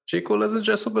stuff. J. Cole doesn't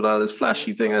dress up with all this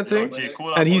flashy thing, I think.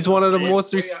 And he's one of the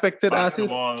most respected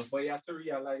artists. But you have to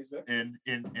realize that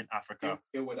in Africa.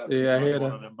 It would have been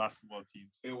one of them basketball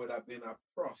teams. It would have been a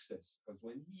process, because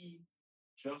when he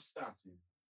just started,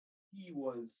 he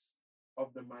was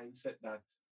of the mindset that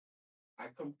I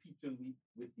competing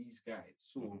with these guys.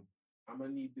 So I'm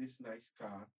gonna need this nice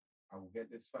car. I will get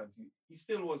this fancy. He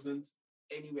still wasn't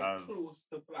anywhere close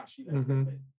to flashy like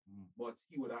that, but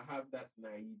he would have that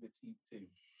naivety thing,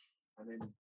 and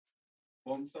then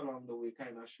bumps along the way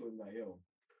kind of showing that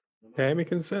yeah,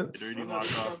 making sense. It really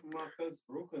matters,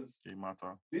 bro, because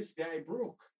this guy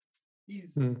broke.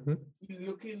 He's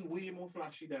looking way more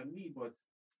flashy than me, but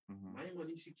my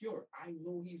money secure. I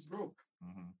know he's broke.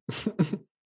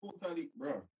 Totally,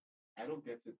 bro. I don't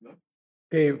get it, no.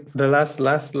 Hey, the last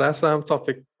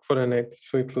topic for the night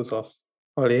before we close off.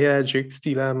 Oh, yeah, Drake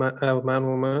steal a man,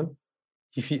 woman.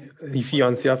 He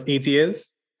fiancé of 8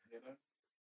 years.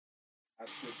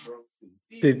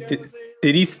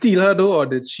 Did he steal her though, or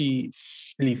did she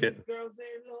leave it?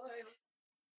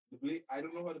 I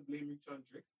don't know how to blame Rich on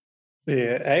Drake.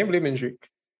 Yeah, I ain't blaming Drake.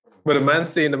 But the man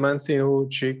saying, oh,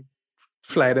 Drake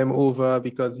fly them over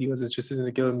because he was interested in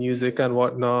the girl music and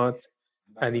whatnot,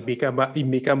 and he make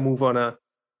a move on her.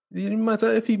 It didn't matter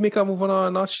if he make a move on her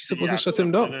or not. She's supposed to shut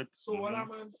him down. So what a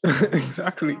man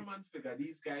exactly. What a man figure,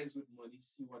 these guys with money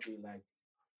see what they like.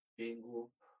 They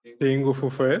ain't go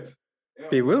for it. Yeah,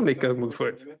 they will make a move for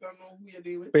it.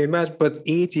 But imagine, but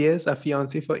 8 years, a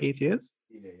fiancé for 8 years?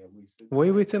 What are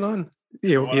you waiting on?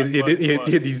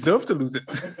 You deserve to lose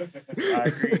it.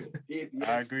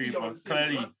 I agree, but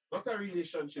clearly. Not a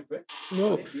relationship, eh?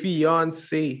 No,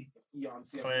 fiancé.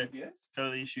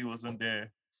 Clearly she wasn't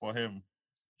there for him.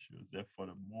 She was there for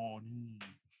the money.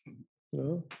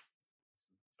 No.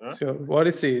 Huh? So what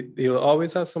is it? You'll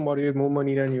always have somebody with more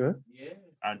money than you, eh? Yeah.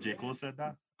 And J. Cole said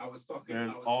that? I was talking.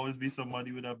 There's always be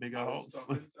somebody with a bigger house.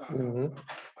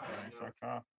 Nicer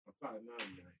car.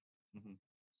 Mm-hmm.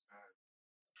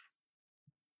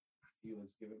 He was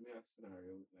giving me a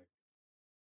scenario like,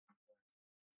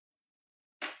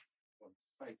 I want to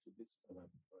fight with this fella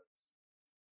because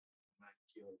my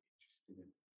girl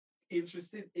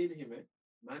interested in him,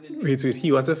 Man in wait,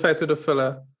 he wants to fight with a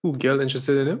fella who girl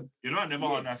interested in him? You know, I never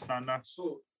understand that.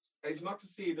 So it's not to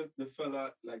say that the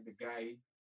fella, like the guy,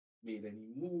 made any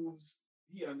moves.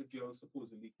 He and the girl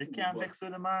supposedly they can't vex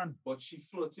with the man. But she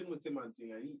flirting with him and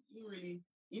thing, and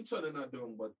he turning her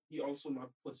down, but he also not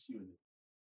pursuing it.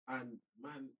 And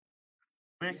man,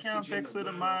 they can't vex with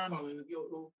the man.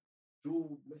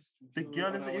 The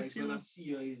girl is the issue.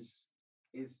 See her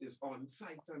is on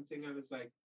site and thing, and it's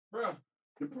like, bruh,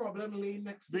 the problem lay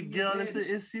next to the girl is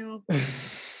the issue.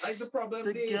 Like the problem.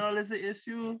 The girl is the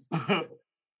issue.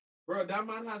 Bro, that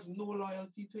man has no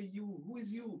loyalty to you. Who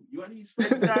is you? You and his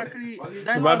friends. Exactly.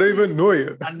 I don't even know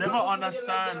you. I never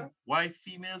understand why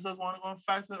females just want to go and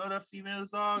fight with other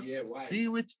females, dog. Yeah, why?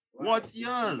 Deal with what's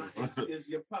yours. Is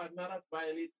your partner that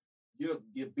violate your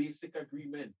basic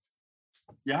agreement?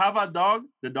 You have a dog,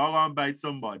 the dog won't bite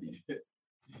somebody.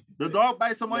 The dog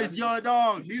bites somebody, it's your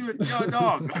dog. Deal with your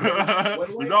dog.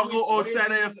 The dog go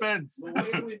outside of your fence. Why are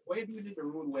you doing in the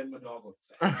road when my dog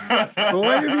outside?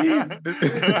 What do you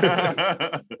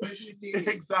mean?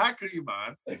 Exactly,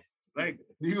 man. Like,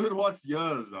 deal with what's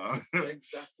yours, dog.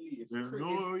 Exactly. There's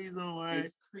no reason why.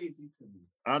 It's crazy to me.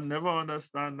 I'll never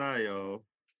understand that, yo.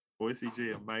 Boy,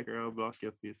 CJ and Mike will block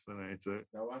your face tonight, sir.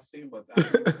 That's what I'm saying, but I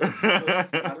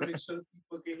don't make sure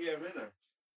people can hear me now.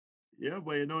 Yeah,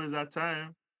 but you know it's that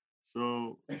time.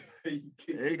 So,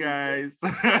 hey guys.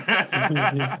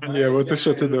 Yeah, we'll just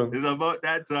shut it down. It's about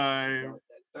that time.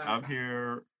 I'm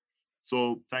here.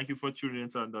 So, thank you for tuning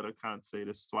into another Can't Say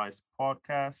This Twice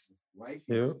podcast.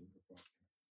 Your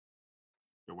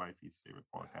wifey's favorite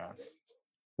podcast.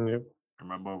 Yep.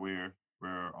 Remember, we're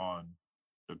on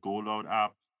the Go Loud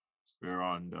app. We're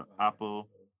on the Apple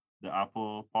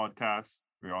podcast.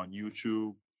 We're on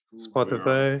YouTube,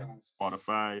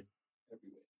 Spotify.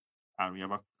 And we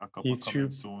have a couple coming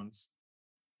soon.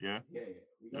 Yeah?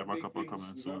 We have a couple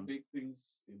coming soon. Big things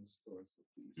in store.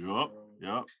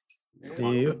 Yep.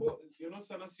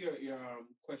 Send us your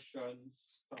questions.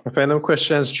 If any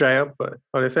questions dry up, but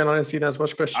if anyone seen as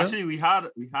much questions. Actually, we had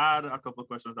a couple of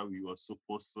questions that we were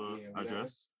supposed to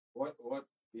address. What?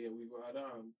 Yeah, we had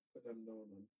put them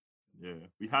down. Yeah,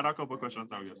 we had a couple of questions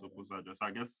that we were supposed to address.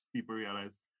 I guess people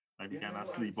realize like we cannot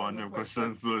sleep on them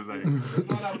questions, so it's like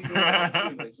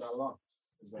it's a lot.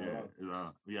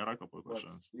 We had a couple of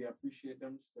questions. We appreciate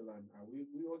them still, and we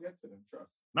will get to them.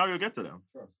 Trust. Now you'll get to them.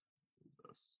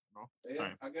 Trust.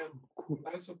 Time. Again,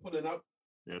 thanks for putting up.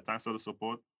 Yeah, thanks for the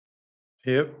support.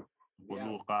 Yep.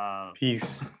 Local.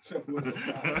 Peace.